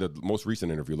will say the most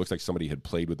recent interview looks like somebody had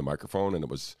played with the microphone and it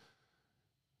was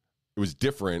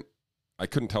different. I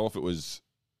couldn't tell if it was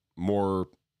more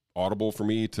audible for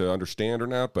me to understand or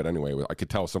not, but anyway, I could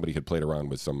tell somebody had played around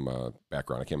with some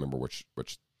background. I can't remember which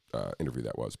interview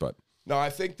that was, but no, I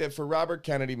think that for Robert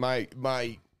Kennedy,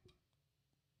 my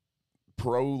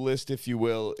pro list, if you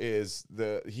will, is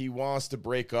he wants to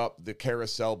break up the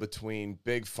carousel between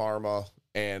big pharma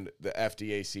and the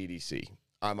FDA CDC.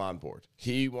 I'm on board.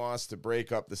 He wants to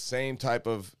break up the same type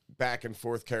of back and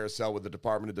forth carousel with the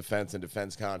Department of Defense and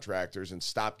defense contractors and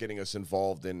stop getting us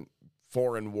involved in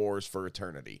foreign wars for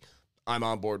eternity. I'm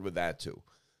on board with that too.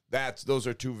 Those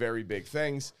are two very big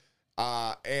things.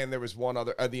 And there was one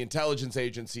other, the intelligence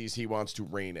agencies he wants to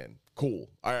rein in. Cool.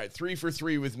 All right, 3 for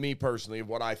 3 with me personally of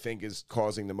what I think is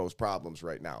causing the most problems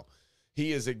right now.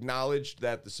 He has acknowledged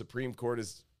that the Supreme Court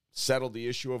has settled the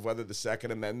issue of whether the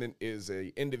Second Amendment is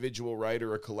a individual right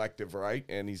or a collective right.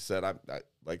 And he said, I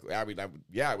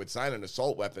would sign an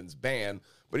assault weapons ban,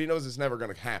 but he knows it's never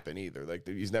going to happen either. Like,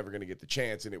 he's never going to get the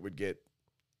chance, and it would get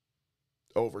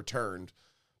overturned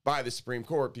by the Supreme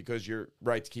Court because your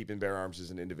right to keep and bear arms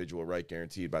is an individual right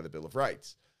guaranteed by the Bill of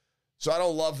Rights. So I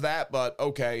don't love that, but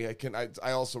okay,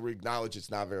 I also acknowledge it's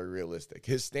not very realistic.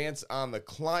 His stance on the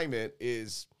climate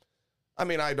is, I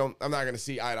mean, I'm not going to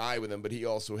see eye to eye with him, but he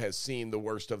also has seen the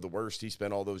worst of the worst. He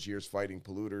spent all those years fighting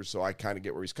polluters, so I kind of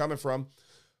get where he's coming from.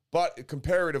 But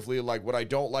comparatively, like what I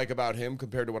don't like about him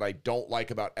compared to what I don't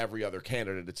like about every other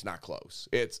candidate, it's not close.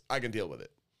 I can deal with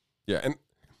it. Yeah, and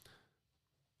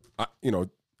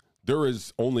there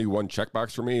is only one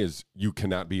checkbox for me is you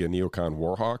cannot be a neocon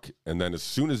warhawk. And then as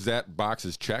soon as that box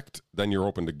is checked, then you're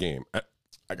open to game.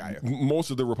 I got you. Most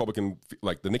of the Republican,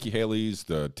 like the Nikki Haley's,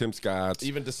 the Tim Scotts.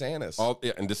 Even DeSantis.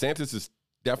 And DeSantis has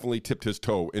definitely tipped his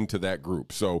toe into that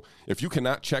group. So if you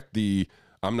cannot check the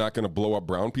I'm not going to blow up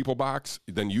brown people box,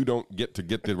 then you don't get to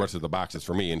get the rest of the boxes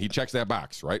for me. And he checks that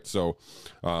box, right? So,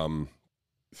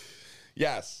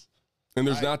 yes. And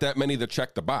there's not that many that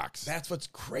check the box. That's what's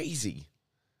crazy.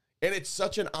 And it's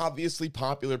such an obviously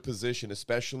popular position,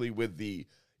 especially with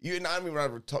you're not even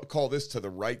going to call this to the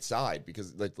right side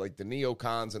because like the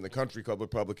neocons and the country club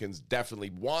Republicans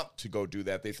definitely want to go do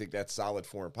that. They think that's solid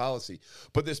foreign policy.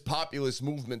 But this populist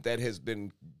movement that has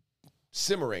been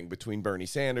simmering between Bernie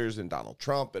Sanders and Donald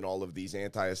Trump and all of these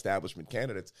anti-establishment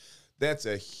candidates, that's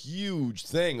a huge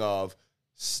thing of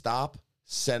stop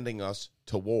sending us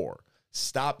to war.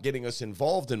 Stop getting us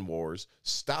involved in wars.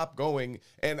 Stop going.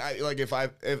 And if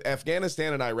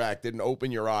Afghanistan and Iraq didn't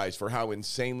open your eyes for how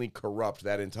insanely corrupt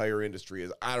that entire industry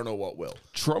is, I don't know what will.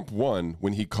 Trump won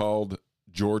when he called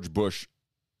George Bush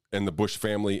and the Bush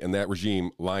family and that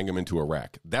regime lying him into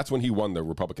Iraq. That's when he won the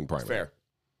Republican primary. Fair.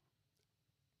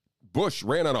 Bush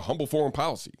ran on a humble foreign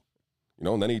policy,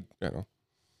 and then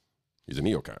he's a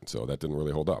neocon, so that didn't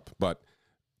really hold up. But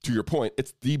to your point,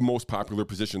 it's the most popular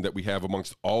position that we have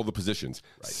amongst all the positions.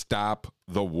 Right. Stop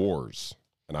the wars.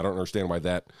 And I don't understand why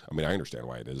I understand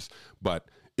why it is, but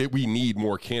we need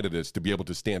more candidates to be able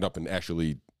to stand up and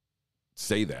actually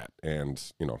say that. And,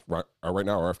 right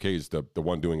now, RFK is the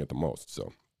one doing it the most,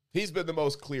 so. He's been the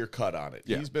most clear cut on it.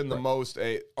 Yeah, he's been the most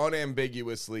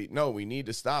unambiguously, no, we need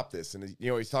to stop this. And,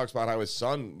 he talks about how his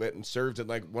son went and served in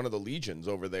like one of the legions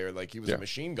over there. Like he was a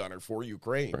machine gunner for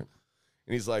Ukraine. Right.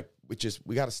 And he's like,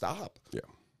 we got to stop. Yeah.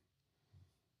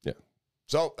 Yeah.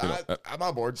 So I'm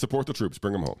on board. Support the troops.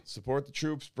 Bring them home. Support the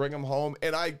troops. Bring them home.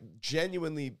 And I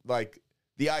genuinely like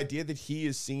the idea that he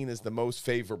is seen as the most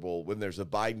favorable when there's a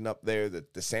Biden up there,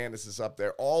 that DeSantis is up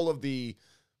there. All of the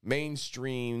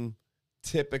mainstream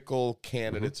typical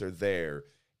candidates are there,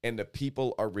 and the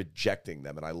people are rejecting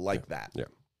them, and I like that. Yeah,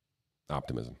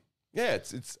 optimism. Yeah,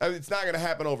 it's not going to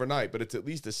happen overnight, but it's at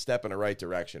least a step in the right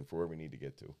direction for where we need to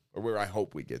get to, or where I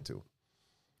hope we get to.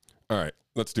 All right,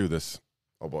 let's do this.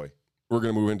 Oh boy, we're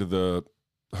going to move into the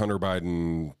Hunter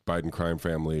Biden crime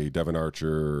family, Devon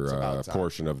Archer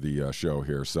portion of the show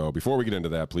here. So before we get into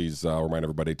that, please remind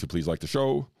everybody to please like the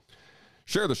show,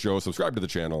 share the show, subscribe to the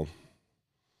channel.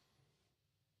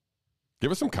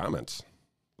 Give us some comments.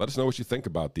 Let us know what you think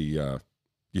about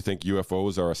you think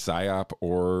UFOs are a psyop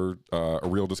or a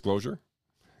real disclosure?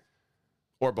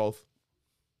 Or both.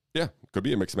 Yeah, could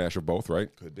be a mixed mash of both,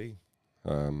 right? Could be. I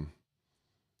don't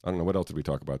know. What else did we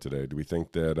talk about today? Do we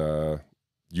think that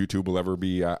YouTube will ever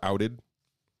be outed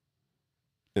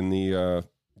in the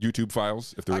YouTube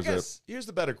files? If here's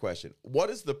the better question. What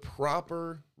is the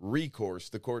proper recourse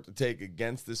the court to take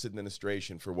against this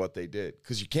administration for what they did?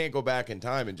 Because you can't go back in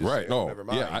time and just say, never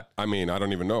mind. Yeah, I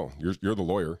don't even know. You're the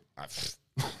lawyer.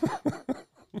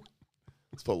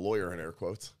 Let's put lawyer in air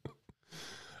quotes.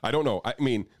 I don't know. I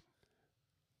mean,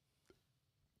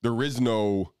 there's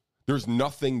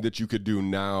nothing that you could do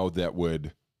now that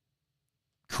would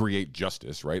create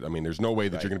justice, right? I mean, there's no way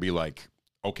that you're going to be like,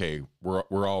 okay, we're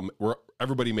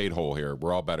everybody made whole here.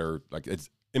 We're all better. Like, it's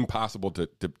impossible to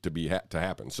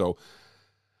happen. So,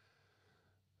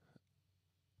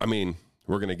 I mean,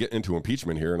 we're going to get into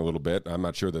impeachment here in a little bit. I'm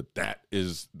not sure that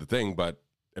is the thing, but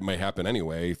it may happen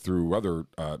anyway through other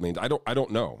means. I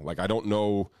don't know. Like, I don't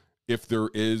know if there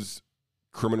is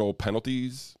criminal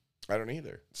penalties. I don't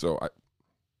either. So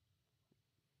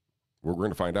we're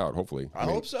going to find out, hopefully. I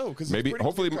hope so, because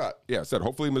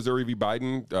hopefully Missouri v.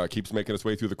 Biden keeps making its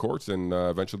way through the courts, and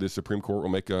eventually the Supreme Court will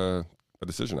make a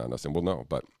decision on us, and we'll know.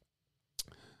 But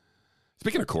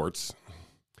speaking of courts,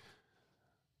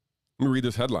 let me read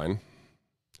this headline.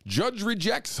 Judge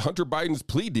rejects Hunter Biden's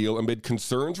plea deal amid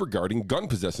concerns regarding gun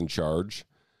possession charge.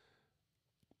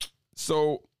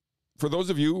 So, for those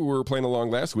of you who were playing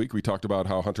along last week, we talked about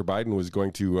how Hunter Biden was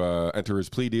going to enter his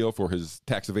plea deal for his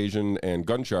tax evasion and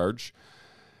gun charge.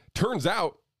 Turns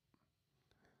out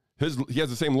he has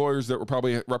the same lawyers that were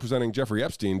probably representing Jeffrey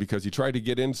Epstein, because he tried to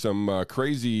get in some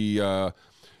crazy, hey,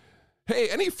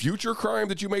 any future crime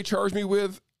that you may charge me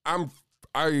with, I'm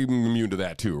immune to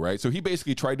that too, right? So he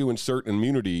basically tried to insert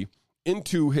immunity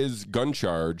into his gun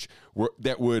charge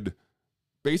that would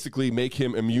basically make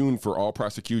him immune for all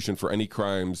prosecution for any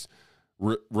crimes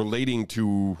relating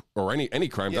to, or any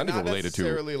crimes not even related to. Not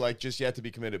necessarily like just yet to be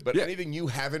committed, but anything you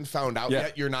haven't found out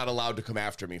yet, you're not allowed to come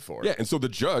after me for. Yeah, and so the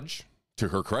judge, to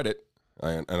her credit,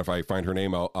 and if I find her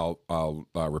name, I'll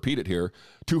repeat it here.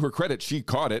 To her credit, she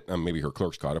caught it. Maybe her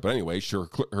clerks caught it, but anyway,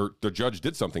 the judge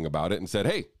did something about it and said,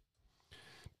 "Hey,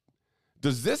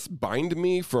 does this bind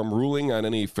me from ruling on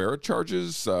any FARA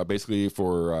charges? Basically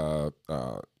for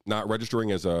not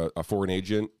registering as a foreign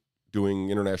agent, doing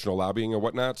international lobbying or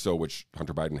whatnot, so which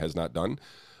Hunter Biden has not done."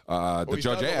 The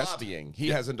judge asked, lobbying. He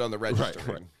hasn't done the registering.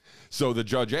 Right. So the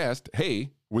judge asked,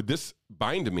 "Hey, would this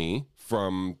bind me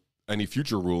from any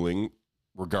future ruling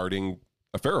regarding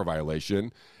a FARA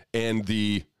violation?" And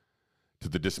to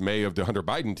the dismay of the Hunter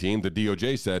Biden team, the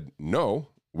DOJ said, "No,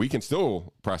 we can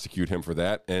still prosecute him for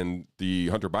that." And the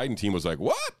Hunter Biden team was like,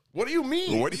 "What? What do you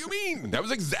mean? What do you mean? That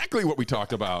was exactly what we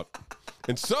talked about."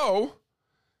 And so,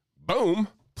 boom,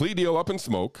 plea deal up in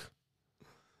smoke.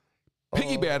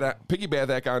 Piggyback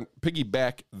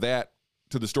that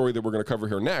to the story that we're going to cover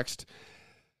here next.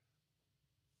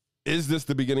 Is this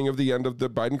the beginning of the end of the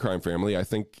Biden crime family? I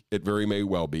think it very may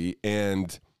well be.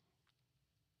 And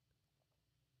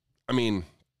I mean,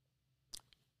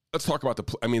 let's talk about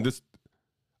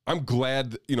I'm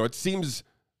glad, it seems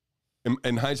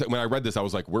in hindsight, when I read this, I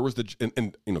was like, where was this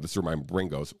is where my brain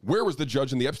goes. Where was the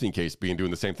judge in the Epstein case doing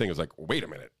the same thing? I was like, wait a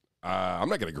minute. I'm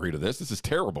not going to agree to this. This is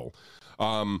terrible.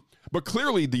 But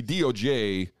clearly the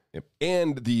DOJ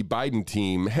and the Biden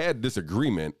team had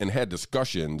disagreement and had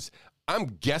discussions.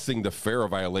 I'm guessing the FARA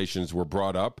violations were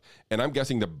brought up, and I'm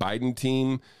guessing the Biden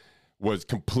team was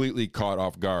completely caught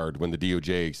off guard when the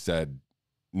DOJ said,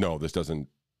 no, this doesn't,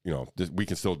 we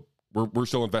can still, we're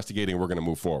still investigating. We're going to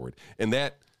move forward. And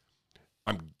that,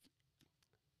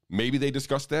 maybe they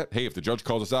discussed that. Hey, if the judge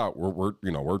calls us out, we're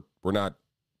not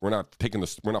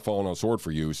falling on a sword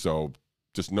for you. So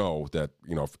just know that,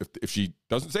 if she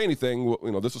doesn't say anything,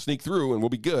 this will sneak through and we'll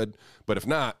be good. But if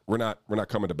not, we're not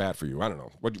coming to bat for you. I don't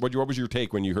know. What was your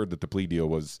take when you heard that the plea deal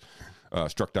was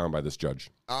struck down by this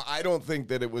judge? I don't think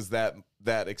that it was that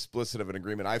explicit of an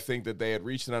agreement. I think that they had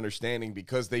reached an understanding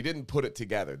because they didn't put it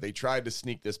together. They tried to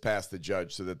sneak this past the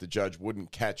judge so that the judge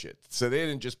wouldn't catch it. So they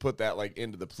didn't just put that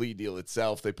into the plea deal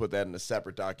itself. They put that in a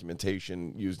separate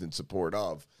documentation used in support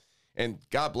of. And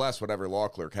God bless whatever law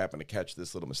clerk happened to catch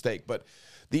this little mistake. But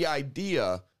the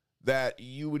idea that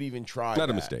you would even try Not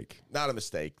a mistake,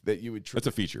 that you would try. That's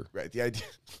a feature. Right. The idea.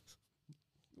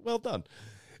 Well done.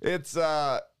 It's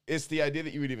the idea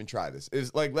that you would even try this.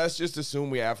 Is like, let's just assume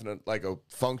we have a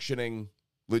functioning,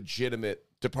 legitimate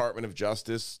Department of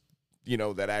Justice,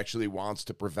 that actually wants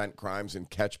to prevent crimes and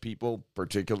catch people,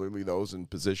 particularly those in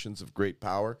positions of great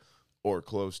power or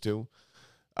close to.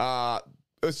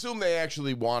 Assume they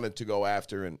actually wanted to go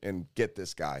after and get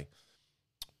this guy.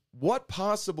 What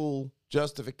possible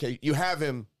justification? You have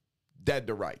him dead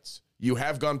to rights. You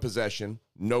have gun possession,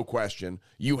 no question.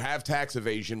 You have tax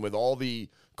evasion with all the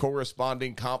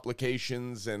corresponding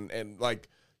complications and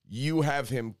you have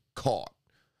him caught.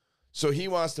 So he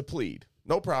wants to plead.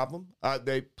 No problem.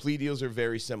 Plea deals are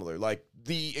very similar. Like,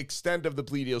 the extent of the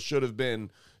plea deal should have been,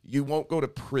 you won't go to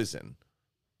prison.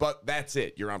 But that's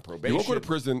it. You're on probation. You won't go to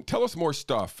prison. Tell us more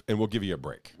stuff, and we'll give you a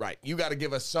break. Right. You got to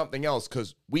give us something else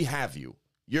because we have you.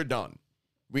 You're done.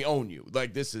 We own you.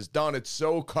 This is done. It's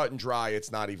so cut and dry,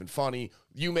 it's not even funny.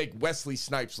 You make Wesley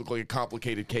Snipes look like a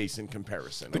complicated case in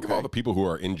comparison. Think of all the people who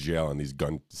are in jail on these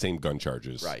same gun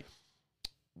charges.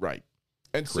 Right.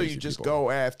 And crazy so you just go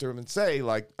after them and say, all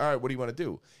right, what do you want to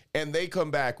do? And they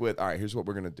come back with, all right, here's what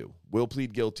we're going to do. We'll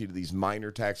plead guilty to these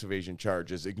minor tax evasion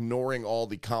charges, ignoring all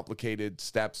the complicated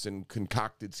steps and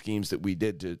concocted schemes that we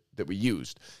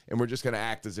used. And we're just going to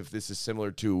act as if this is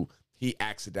similar to he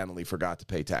accidentally forgot to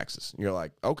pay taxes. And you're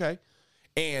like, okay.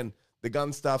 And the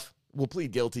gun stuff, we'll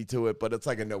plead guilty to it, but it's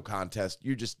like a no contest.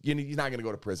 You're not going to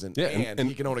go to prison. Yeah, and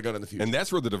he can own a gun in the future. And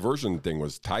that's where the diversion thing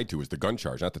was tied to, is the gun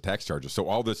charge, not the tax charges. So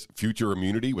all this future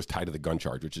immunity was tied to the gun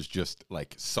charge, which is just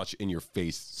such in your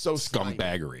face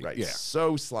scumbaggery. Right. Yeah.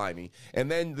 So slimy.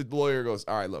 And then the lawyer goes,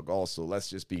 all right, look, also, let's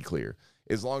just be clear.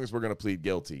 As long as we're going to plead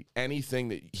guilty, anything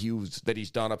that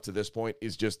he's done up to this point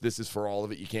is just, this is for all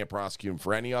of it. You can't prosecute him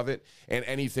for any of it. And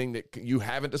anything that you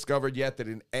haven't discovered yet that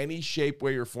in any shape,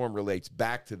 way, or form relates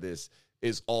back to this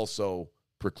is also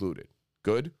precluded.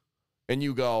 Good? And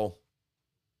you go,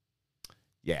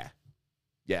 yeah,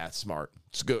 Yeah, it's smart.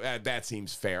 It's good. That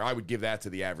seems fair. I would give that to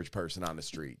the average person on the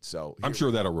street. So I'm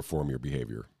sure that'll reform your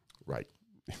behavior. Right.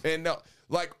 And no,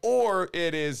 like, or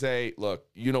it is a, look,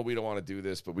 we don't want to do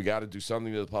this, but we got to do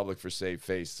something to the public for save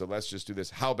face. So let's just do this.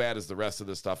 How bad is the rest of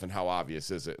this stuff and how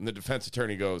obvious is it? And the defense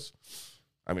attorney goes,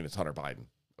 I mean, it's Hunter Biden.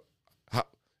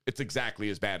 It's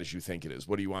exactly as bad as you think it is.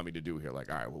 What do you want me to do here?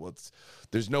 Like, all right, well,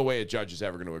 there's no way a judge is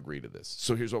ever going to agree to this.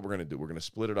 So here's what we're going to do. We're going to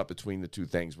split it up between the two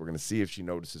things. We're going to see if she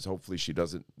notices. Hopefully she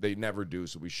doesn't. They never do,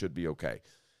 so we should be okay.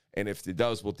 And if it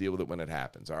does, we'll deal with it when it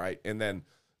happens, all right? And then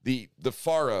the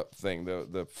FARA thing,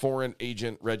 the Foreign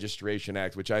Agent Registration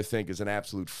Act, which I think is an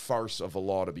absolute farce of a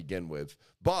law to begin with.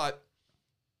 But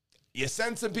you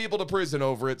send some people to prison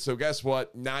over it, so guess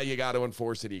what? Now you got to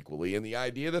enforce it equally. And the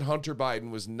idea that Hunter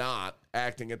Biden was not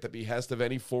acting at the behest of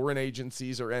any foreign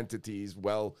agencies or entities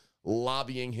while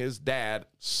lobbying his dad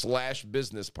 /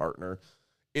 business partner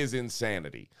is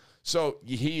insanity. So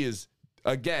he is,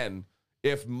 again,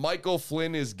 if Michael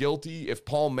Flynn is guilty, if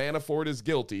Paul Manafort is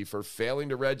guilty for failing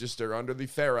to register under the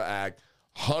FARA Act,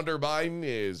 Hunter Biden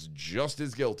is just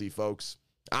as guilty, folks.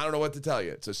 I don't know what to tell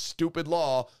you. It's a stupid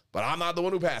law, but I'm not the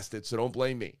one who passed it, so don't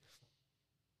blame me.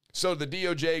 So the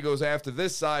DOJ goes after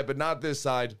this side, but not this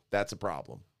side. That's a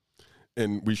problem.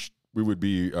 And we would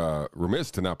be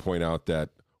remiss to not point out that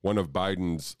one of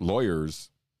Biden's lawyers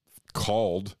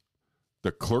called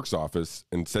the clerk's office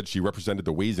and said she represented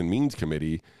the Ways and Means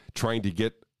Committee trying to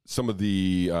get some of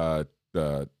the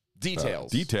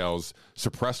details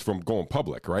suppressed from going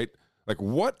public, right? Like,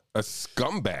 what a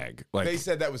scumbag. Like, they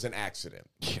said that was an accident.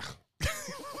 Yeah.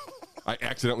 I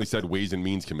accidentally said Ways and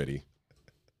Means Committee.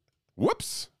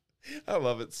 Whoops. I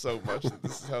love it so much that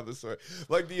this is how this works.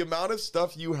 Like, the amount of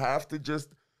stuff you have to just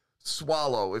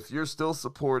swallow if you're still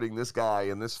supporting this guy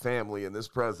and this family and this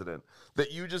president,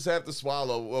 that you just have to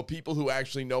swallow. Well, people who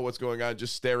actually know what's going on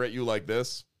just stare at you like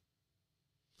this.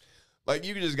 Like,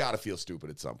 you just got to feel stupid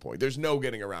at some point. There's no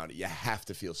getting around it. You have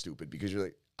to feel stupid because you're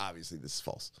like, obviously this is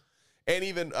false. And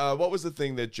even, what was the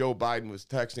thing that Joe Biden was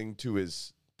texting to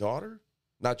his daughter?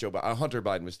 Not Joe Biden. Hunter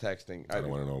Biden was texting. I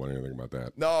don't want to know anything about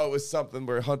that. No, it was something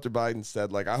where Hunter Biden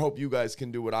said, like, I hope you guys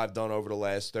can do what I've done over the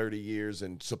last 30 years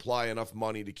and supply enough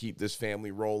money to keep this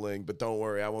family rolling. But don't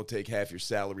worry, I won't take half your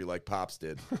salary like Pops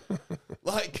did.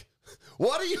 Like,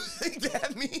 what do you think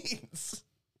that means?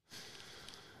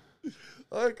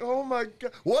 Like, oh my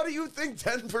God. What do you think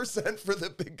 10% for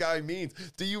the big guy means?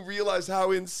 Do you realize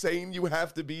how insane you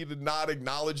have to be to not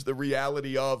acknowledge the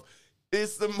reality of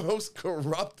it's the most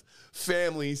corrupt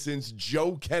family since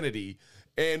Joe Kennedy,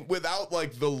 and without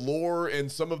like the lore and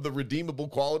some of the redeemable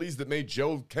qualities that made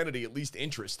Joe Kennedy at least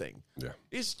interesting? Yeah.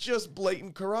 It's just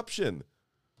blatant corruption.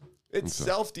 It's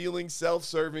self-dealing,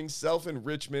 self-serving,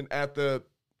 self-enrichment at the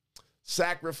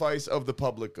sacrifice of the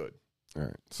public good. All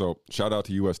right. So shout out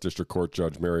to U.S. District Court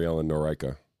Judge Mary Ellen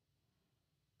Noreika.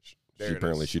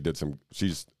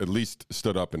 She's at least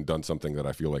stood up and done something that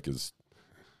I feel like it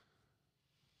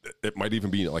might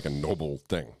even be like a noble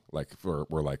thing. Like where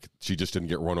like she just didn't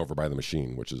get run over by the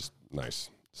machine, which is nice.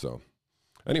 So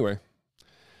anyway,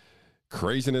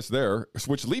 craziness there,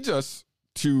 which leads us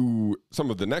to some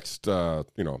of the next,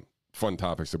 fun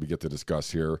topics that we get to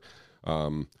discuss here.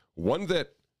 One that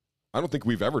I don't think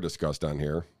we've ever discussed on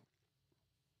here,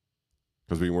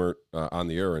 because we weren't on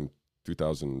the air in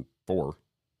 2004.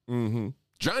 Mm-hmm.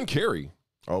 John Kerry.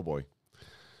 Oh, boy.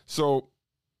 So,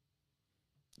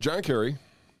 John Kerry,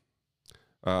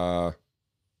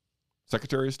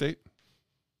 Secretary of State?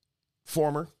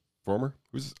 Former?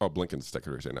 Blinken's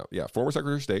Secretary of State now. Yeah, former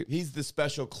Secretary of State. He's the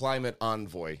special climate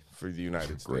envoy for the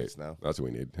United States now. That's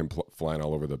what we need. Him flying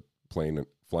all over the plane,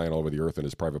 flying all over the earth in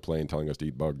his private plane, telling us to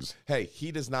eat bugs. Hey,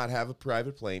 he does not have a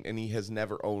private plane, and he has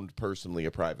never owned personally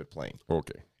a private plane.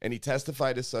 Okay. And he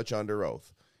testified as such under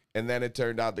oath. And then it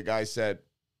turned out the guy said,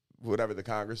 whatever the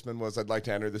congressman was, I'd like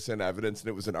to enter this in evidence. And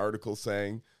it was an article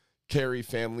saying, Kerry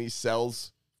family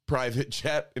sells private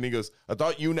jet. And he goes, I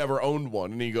thought you never owned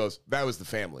one. And he goes, that was the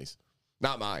family's,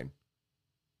 not mine.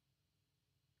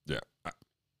 Yeah.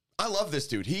 I love this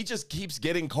dude. He just keeps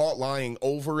getting caught lying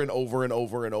over and over and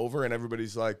over and over. And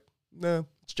everybody's like, no,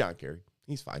 it's John Kerry.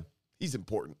 He's fine. He's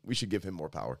important. We should give him more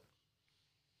power.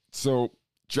 So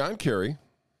John Kerry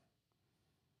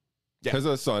has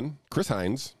a son, Chris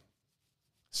Hines.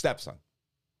 Stepson.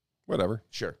 Whatever.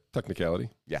 Sure. Technicality.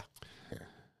 Yeah.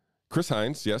 Chris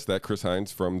Hines. Yes, that Chris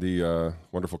Hines from the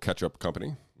wonderful ketchup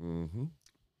company. Mm-hmm.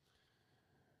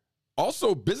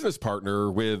 Also business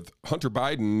partner with Hunter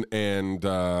Biden and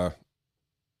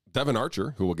Devon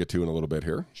Archer, who we'll get to in a little bit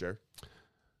here. Sure.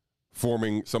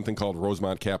 forming something called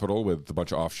Rosemont Capital with a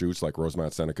bunch of offshoots like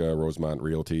Rosemont Seneca, Rosemont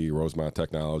Realty, Rosemont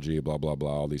Technology, blah, blah,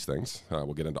 blah, all these things.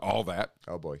 We'll get into all that.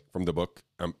 Oh, boy. From the book,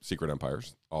 Secret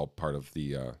Empires, all part of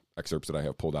the excerpts that I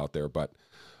have pulled out there. But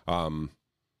why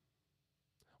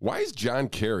is John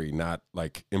Kerry not,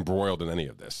 like, embroiled in any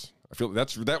of this? I feel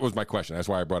that was my question. That's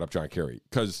why I brought up John Kerry.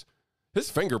 Because his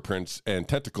fingerprints and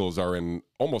tentacles are in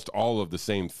almost all of the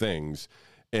same things.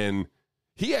 And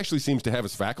he actually seems to have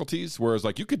his faculties, whereas,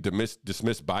 like, you could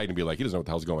dismiss Biden and be like, he doesn't know what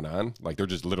the hell's going on. Like, they're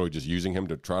just literally just using him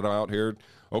to trot him out here.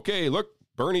 Okay, look,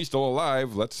 Bernie's still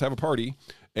alive. Let's have a party.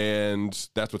 And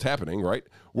that's what's happening, right?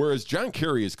 Whereas John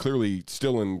Kerry is clearly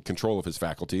still in control of his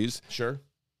faculties. Sure.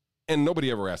 And nobody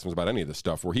ever asked him about any of this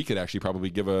stuff where he could actually probably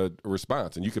give a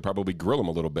response, and you could probably grill him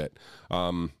a little bit.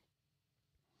 I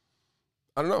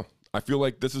don't know. I feel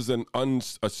like this is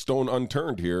a stone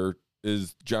unturned here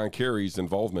is John Kerry's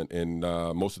involvement in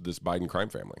most of this Biden crime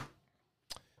family.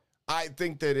 I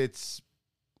think that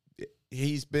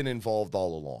he's been involved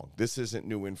all along. This isn't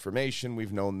new information.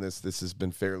 We've known this. This has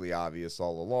been fairly obvious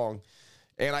all along.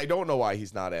 And I don't know why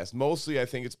he's not asked. Mostly I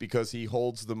think it's because he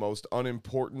holds the most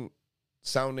unimportant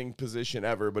sounding position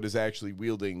ever, but is actually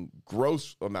wielding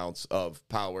gross amounts of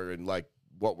power and, like,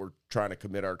 what we're trying to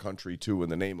commit our country to in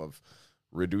the name of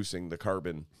reducing the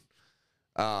carbon.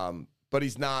 But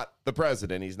he's not the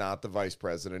president. He's not the vice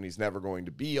president. He's never going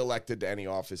to be elected to any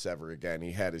office ever again.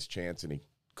 He had his chance and he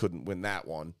couldn't win that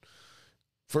one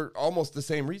for almost the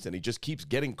same reason. He just keeps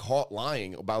getting caught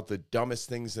lying about the dumbest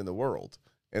things in the world.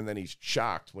 And then he's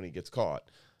shocked when he gets caught.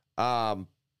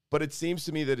 But it seems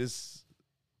to me that his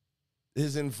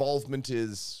involvement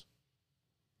is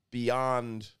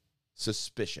beyond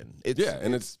suspicion. It's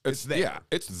there. Yeah,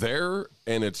 it's there,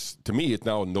 and it's, to me, it's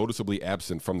now noticeably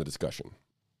absent from the discussion.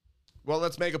 Well,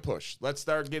 let's make a push. Let's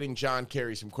start getting John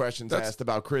Kerry some questions asked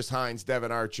about Chris Hines,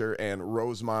 Devon Archer, and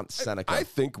Rosemont Seneca. I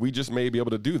think we just may be able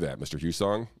to do that, Mr.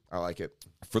 Husong. I like it.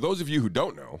 For those of you who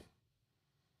don't know,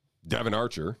 Devon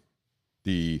Archer,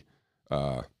 I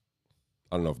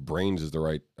don't know if brains is the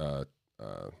right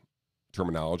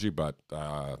terminology, but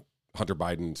Hunter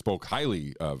Biden spoke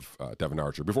highly of Devon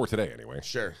Archer before today, anyway.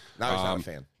 Sure. Now he's not a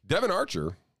fan. Devon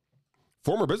Archer,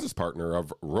 former business partner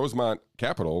of Rosemont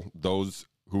Capital, those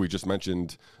who we just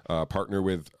mentioned partner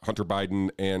with Hunter Biden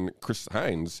and Chris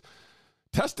Hines,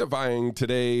 testifying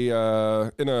today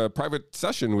in a private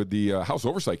session with the House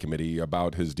Oversight Committee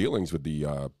about his dealings with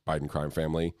the Biden crime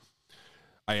family.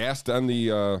 I asked on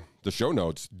the show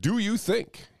notes, do you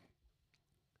think,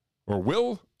 or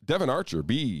will Devon Archer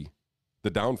be the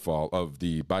downfall of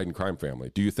the Biden crime family?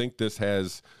 Do you think this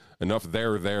has enough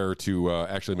there to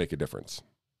actually make a difference?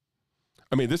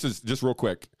 I mean, this is just real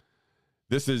quick.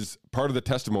 This is part of the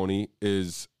testimony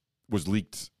was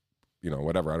leaked,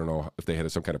 whatever. I don't know if they had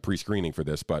some kind of pre-screening for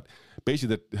this, but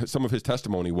basically some of his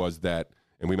testimony was that,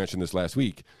 and we mentioned this last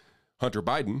week, Hunter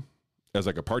Biden, as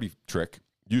like a party trick,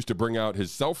 used to bring out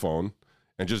his cell phone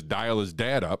and just dial his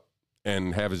dad up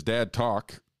and have his dad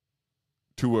talk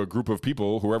to a group of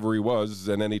people, whoever he was,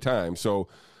 at any time. So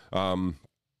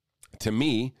to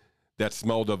me, that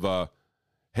smelled of,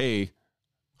 hey,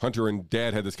 Hunter and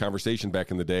Dad had this conversation back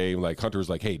in the day. Like,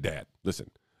 Hunter's like, hey, Dad, listen,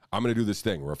 I'm going to do this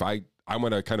thing where if I'm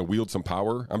going to kind of wield some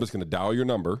power, I'm just going to dial your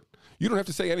number. You don't have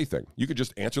to say anything. You could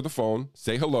just answer the phone,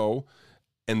 say hello,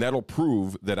 and that'll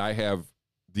prove that I have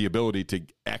the ability to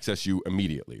access you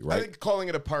immediately, right? I think calling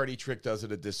it a party trick does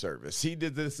it a disservice. He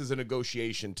did this as a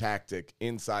negotiation tactic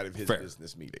inside of his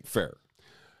business meeting. Fair.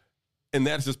 And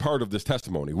that's just part of this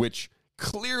testimony, which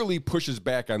clearly pushes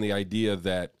back on the idea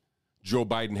that Joe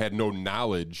Biden had no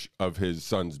knowledge of his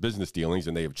son's business dealings,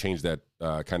 and they have changed that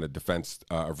kind of defense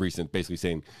of recent, basically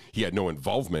saying he had no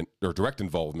involvement or direct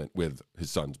involvement with his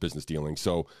son's business dealings.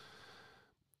 So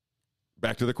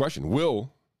back to the question,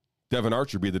 will Devon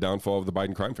Archer be the downfall of the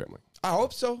Biden crime family? I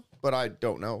hope so, but I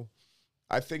don't know.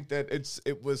 I think that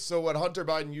what Hunter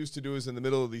Biden used to do is in the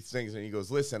middle of these things, and he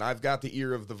goes, listen, I've got the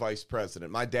ear of the vice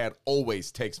president. My dad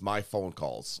always takes my phone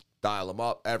calls, dial them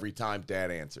up every time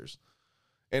Dad answers.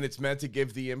 And it's meant to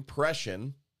give the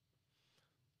impression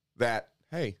that,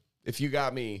 hey, if you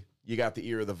got me, you got the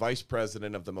ear of the vice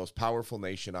president of the most powerful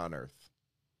nation on earth.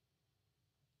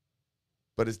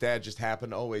 But his dad just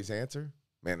happened to always answer?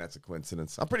 Man, that's a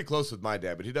coincidence. I'm pretty close with my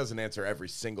dad, but he doesn't answer every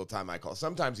single time I call.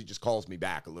 Sometimes he just calls me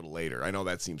back a little later. I know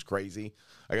that seems crazy.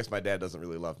 I guess my dad doesn't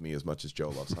really love me as much as Joe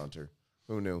loves Hunter.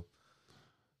 Who knew?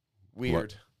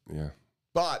 Weird. Yeah.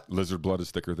 But lizard blood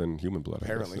is thicker than human blood.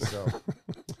 Apparently so.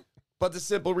 But the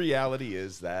simple reality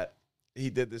is that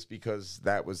he did this because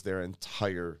that was their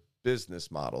entire business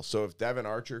model. So if Devon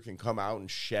Archer can come out and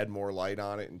shed more light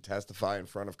on it and testify in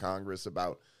front of Congress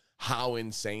about how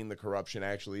insane the corruption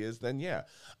actually is, then yeah.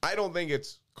 I don't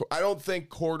think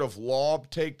court of law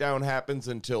takedown happens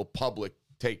until public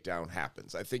takedown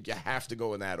happens. I think you have to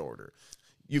go in that order.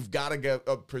 You've got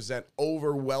to present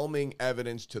overwhelming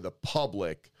evidence to the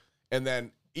public, and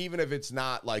then even if it's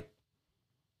not like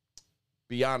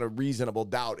beyond a reasonable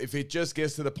doubt, if it just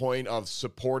gets to the point of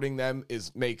supporting them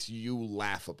makes you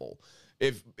laughable.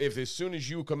 If as soon as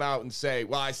you come out and say,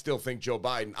 well, I still think Joe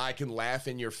Biden, I can laugh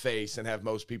in your face and have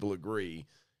most people agree,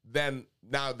 then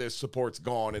now the support's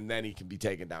gone, and then he can be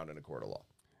taken down in a court of law.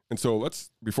 And so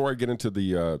before I get into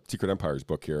the Secret Empires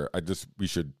book here, we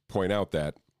should point out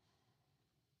that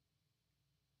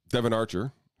Devon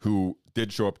Archer, who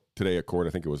did show up today at court, I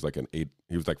think it was like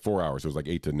he was like 4 hours. It was like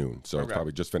 8 to noon. So It's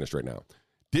probably just finished right now.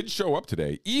 Did show up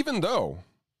today, even though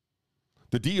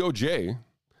the DOJ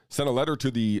sent a letter to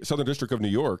the Southern District of New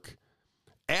York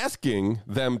asking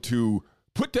them to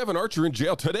put Devon Archer in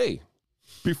jail today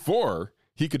before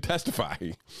he could testify.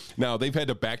 Now, they've had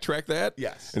to backtrack that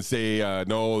and say,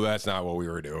 no, that's not what we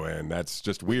were doing. That's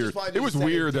just weird. It was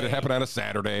weird that it happened on a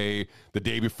Saturday, the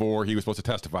day before he was supposed to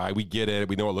testify. We get it.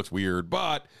 We know it looks weird,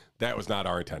 but that was not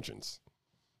our intentions.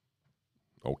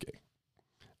 Okay.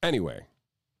 Anyway,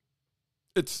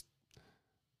 it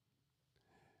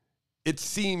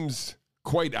seems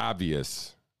quite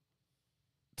obvious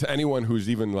to anyone who's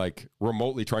even like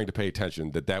remotely trying to pay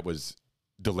attention that was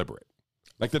deliberate.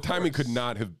 Like the timing could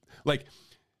not have, like,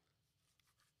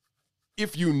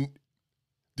 the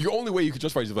only way you could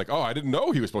justify is like, oh, I didn't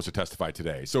know he was supposed to testify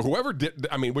today. So whoever did,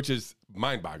 which is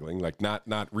mind-boggling, like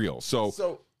not real.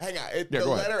 So hang on, the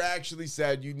letter actually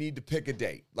said you need to pick a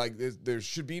date. Like there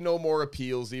should be no more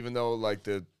appeals, even though like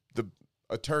the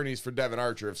attorneys for Devon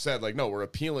Archer have said like, no, we're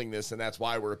appealing this, and that's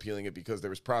why we're appealing it, because there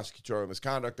was prosecutorial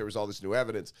misconduct, there was all this new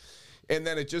evidence. And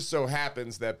then it just so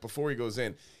happens that before he goes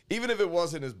in, even if it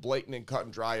wasn't as blatant and cut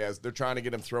and dry as they're trying to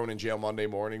get him thrown in jail Monday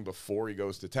morning before he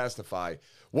goes to testify,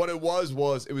 what it was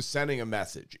it was sending a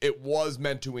message. It was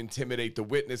meant to intimidate the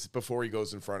witness before he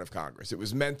goes in front of Congress. It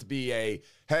was meant to be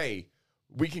hey,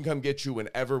 we can come get you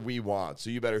whenever we want, so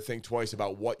you better think twice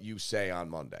about what you say on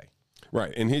Monday.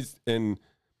 Right, and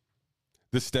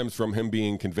this stems from him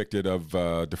being convicted of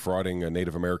defrauding a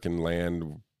Native American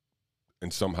land,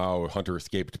 and somehow Hunter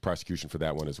escaped prosecution for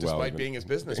that one as well. Despite being his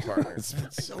business partner. It's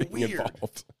so weird.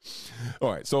 Involved.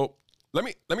 All right, so let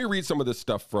me read some of this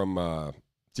stuff from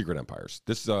Secret Empires.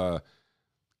 This at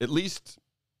least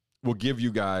will give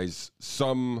you guys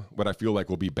some what I feel like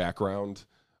will be background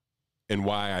and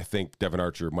why I think Devon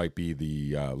Archer might be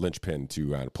the linchpin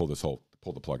to pull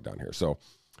the plug down here. So,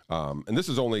 and this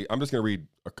is I'm just going to read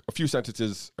a few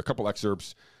sentences, a couple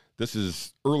excerpts. This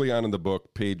is early on in the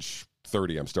book, page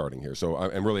 30 I'm starting here. So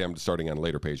I'm starting on a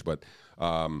later page, but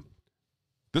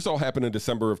this all happened in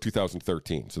December of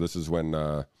 2013. So this is when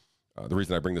the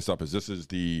reason I bring this up is this is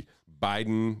the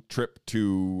Biden trip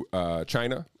to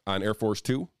China on Air Force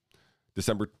 2,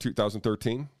 December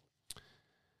 2013.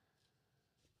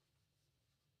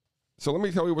 So let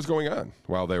me tell you what's going on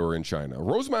while they were in China.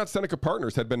 Rosemont Seneca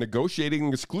Partners had been negotiating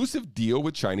an exclusive deal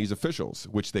with Chinese officials,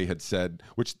 which they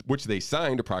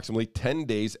signed approximately 10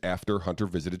 days after Hunter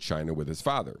visited China with his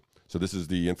father. So this is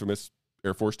the infamous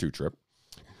Air Force 2 trip.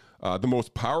 The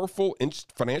most powerful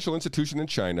financial institution in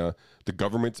China, the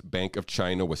government's Bank of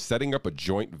China, was setting up a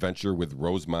joint venture with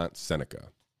Rosemont Seneca.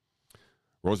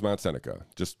 Rosemont Seneca,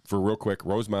 just for real quick,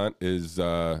 Rosemont is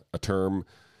a term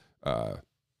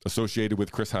associated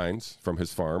with Chris Hines from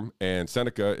his farm, and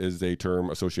Seneca is a term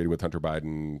associated with Hunter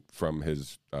Biden from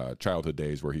his childhood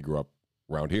days where he grew up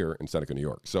around here in Seneca, New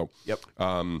York. So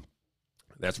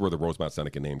that's where the Rosemont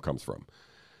Seneca name comes from.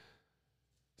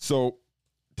 So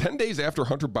 10 days after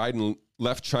Hunter Biden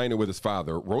left China with his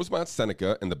father, Rosemont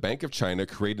Seneca and the Bank of China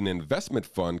created an investment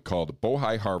fund called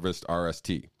Bohai Harvest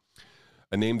RST,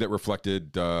 a name that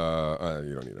reflected, you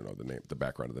don't need to know the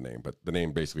background of the name, but the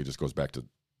name basically just goes back to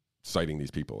citing these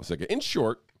people. It's like, in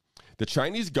short, the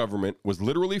Chinese government was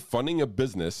literally funding a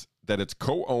business that is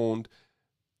co-owned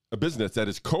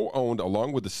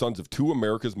along with the sons of two of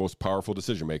America's most powerful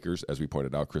decision makers, as we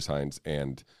pointed out, Chris Hines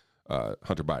and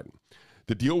Hunter Biden.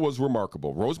 The deal was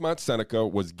remarkable. Rosemont Seneca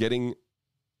was getting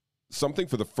something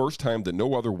for the first time that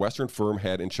no other Western firm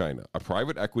had in China, a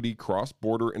private equity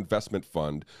cross-border investment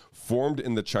fund formed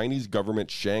in the Chinese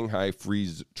government Shanghai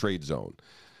Free Trade Zone.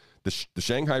 The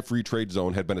Shanghai Free Trade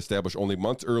Zone had been established only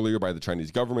months earlier by the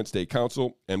Chinese government, State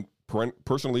Council, and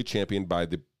personally championed by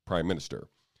the Prime Minister.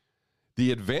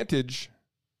 The advantage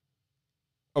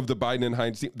of the Biden and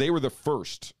Hines team, they were the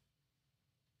first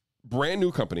brand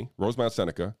new company, Rosemont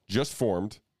Seneca, just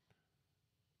formed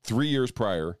 3 years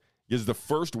prior, is the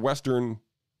first Western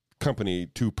company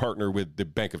to partner with the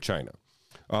Bank of China.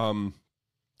 I'm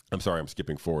sorry, I'm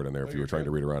skipping forward in there. If you were trying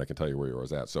to read around, I can tell you where you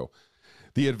was at. So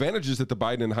the advantages that the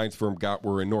Biden and Heinz firm got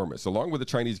were enormous. Along with the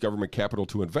Chinese government capital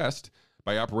to invest,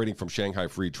 by operating from Shanghai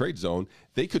Free Trade Zone,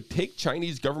 they could take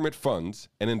Chinese government funds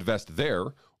and invest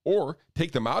there, or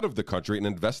take them out of the country and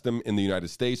invest them in the United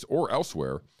States or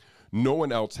elsewhere. No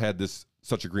one else had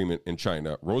such agreement in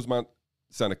China. Rosemont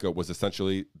Seneca was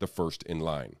essentially the first in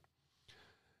line.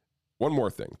 One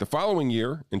more thing. The following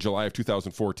year, in July of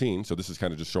 2014, so this is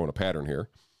kind of just showing a pattern here,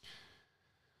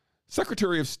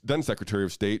 then Secretary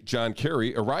of State John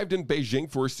Kerry arrived in Beijing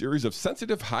for a series of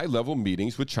sensitive high-level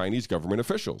meetings with Chinese government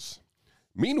officials.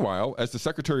 Meanwhile, as the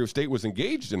Secretary of State was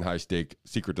engaged in high-stake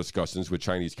secret discussions with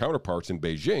Chinese counterparts in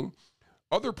Beijing,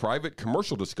 other private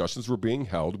commercial discussions were being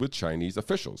held with Chinese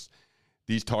officials.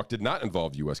 These talks did not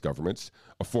involve U.S. governments.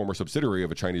 A former subsidiary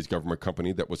of a Chinese government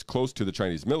company that was close to the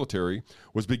Chinese military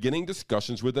was beginning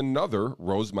discussions with another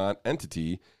Rosemont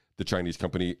entity. The Chinese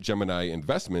company Gemini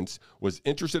Investments was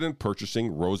interested in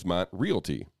purchasing Rosemont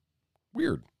Realty.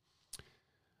 Weird.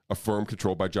 A firm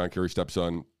controlled by John Kerry's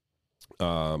stepson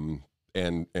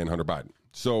and Hunter Biden.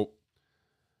 So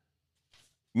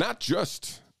not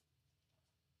just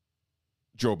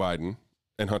Joe Biden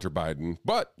and Hunter Biden,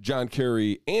 but John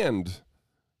Kerry and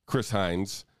Chris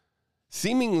Heinz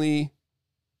seemingly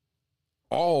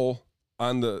all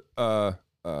on the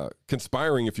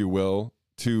conspiring, if you will,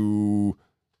 to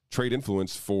trade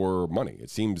influence for money. It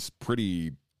seems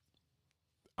pretty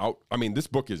out. I mean, this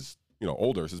book is,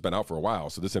 older. It's been out for a while,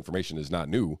 so this information is not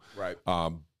new. Right.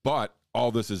 But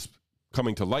all this is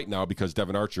coming to light now because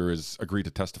Devon Archer has agreed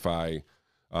to testify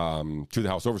to the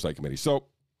House Oversight Committee. So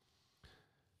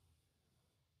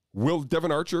will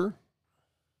Devon Archer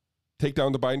take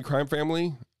down the Biden crime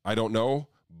family? I don't know,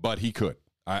 but he could.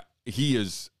 He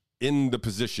is in the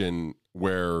position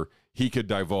where he could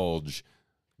divulge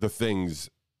the things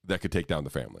that could take down the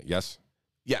family. Yes?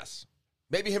 Yes.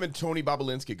 Maybe him and Tony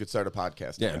Bobolinsky could start a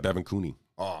podcast. Yeah, and Devin Cooney.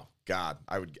 Oh God,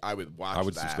 I would watch. I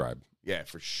would that. subscribe. Yeah,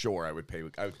 for sure. I would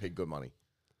pay good money.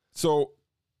 So,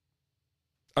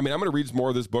 I mean, I'm going to read more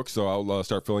of this book, so I'll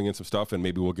start filling in some stuff, and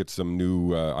maybe we'll get some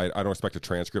new. I don't expect a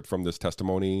transcript from this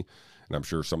testimony, and I'm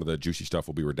sure some of the juicy stuff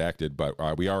will be redacted,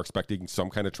 but we are expecting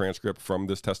some kind of transcript from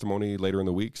this testimony later in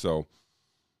the week. So,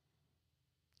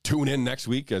 tune in next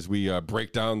week as we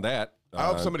break down that. I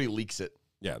hope somebody leaks it.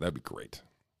 Yeah, that'd be great.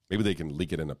 Maybe they can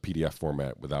leak it in a PDF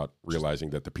format without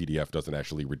realizing that the PDF doesn't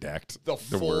actually redact the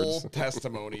full words.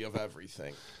 testimony of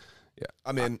everything. Yeah.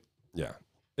 I mean, yeah,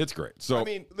 it's great. So, I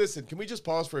mean, listen, can we just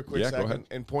pause for a quick go second ahead.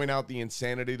 and point out the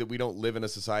insanity that we don't live in a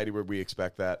society where we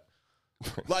expect that?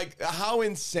 Like, how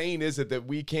insane is it that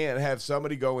we can't have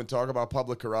somebody go and talk about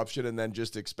public corruption and then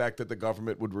just expect that the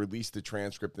government would release the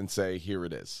transcript and say, here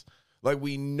it is? Like,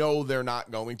 we know they're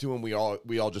not going to, and we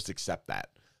all just accept that.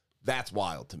 That's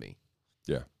wild to me.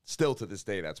 Yeah. Still to this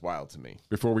day, that's wild to me.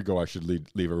 Before we go, I should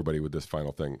leave everybody with this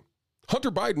final thing.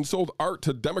 Hunter Biden sold art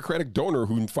to Democratic donor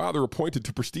whom father appointed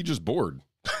to prestigious board.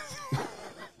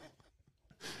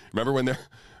 Remember when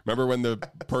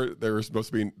there was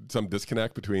supposed to be some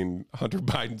disconnect between Hunter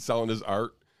Biden selling his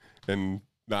art and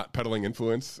not peddling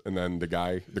influence, and then the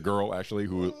girl actually,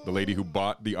 the lady who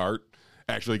bought the art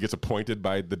actually gets appointed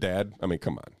by the dad? I mean,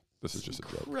 come on. This is just a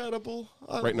joke. Incredible.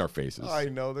 Right in our faces. I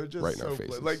know. They're just right in our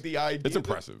faces. Like the idea. It's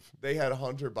impressive. They had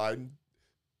Hunter Biden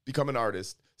become an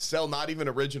artist, sell not even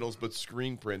originals, but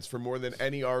screen prints for more than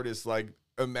any artist like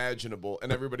imaginable.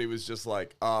 And everybody was just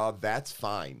like, that's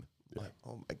fine. Yeah. Like,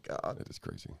 oh my God. That is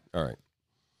crazy. All right.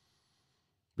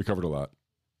 We covered a lot.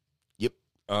 Yep.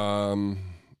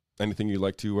 Anything you'd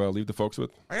like to leave the folks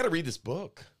with? I got to read this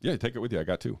book. Yeah, take it with you. I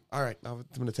got two. All right. I'm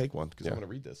going to take one because I want to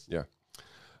read this. Yeah.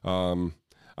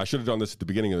 I should have done this at the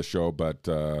beginning of the show, but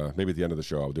maybe at the end of the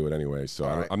show I'll do it anyway.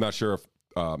 So I'm not sure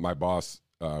if my boss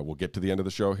will get to the end of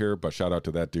the show here, but shout out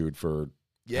to that dude for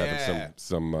having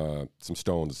some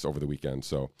stones over the weekend.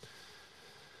 So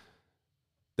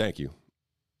thank you,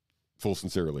 full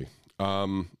sincerely.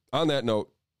 On that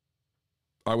note,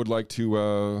 I would like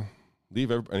to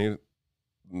leave any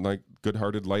like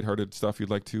good-hearted, lighthearted stuff you'd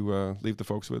like to leave the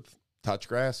folks with. Touch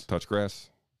grass. Touch grass.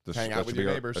 Hang out with your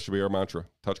neighbors. That should be our mantra.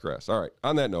 Touch grass. All right.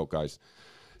 On that note, guys,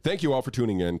 thank you all for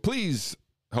tuning in. Please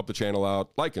help the channel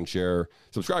out. Like and share.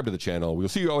 Subscribe to the channel. We'll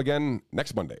see you all again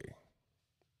next Monday.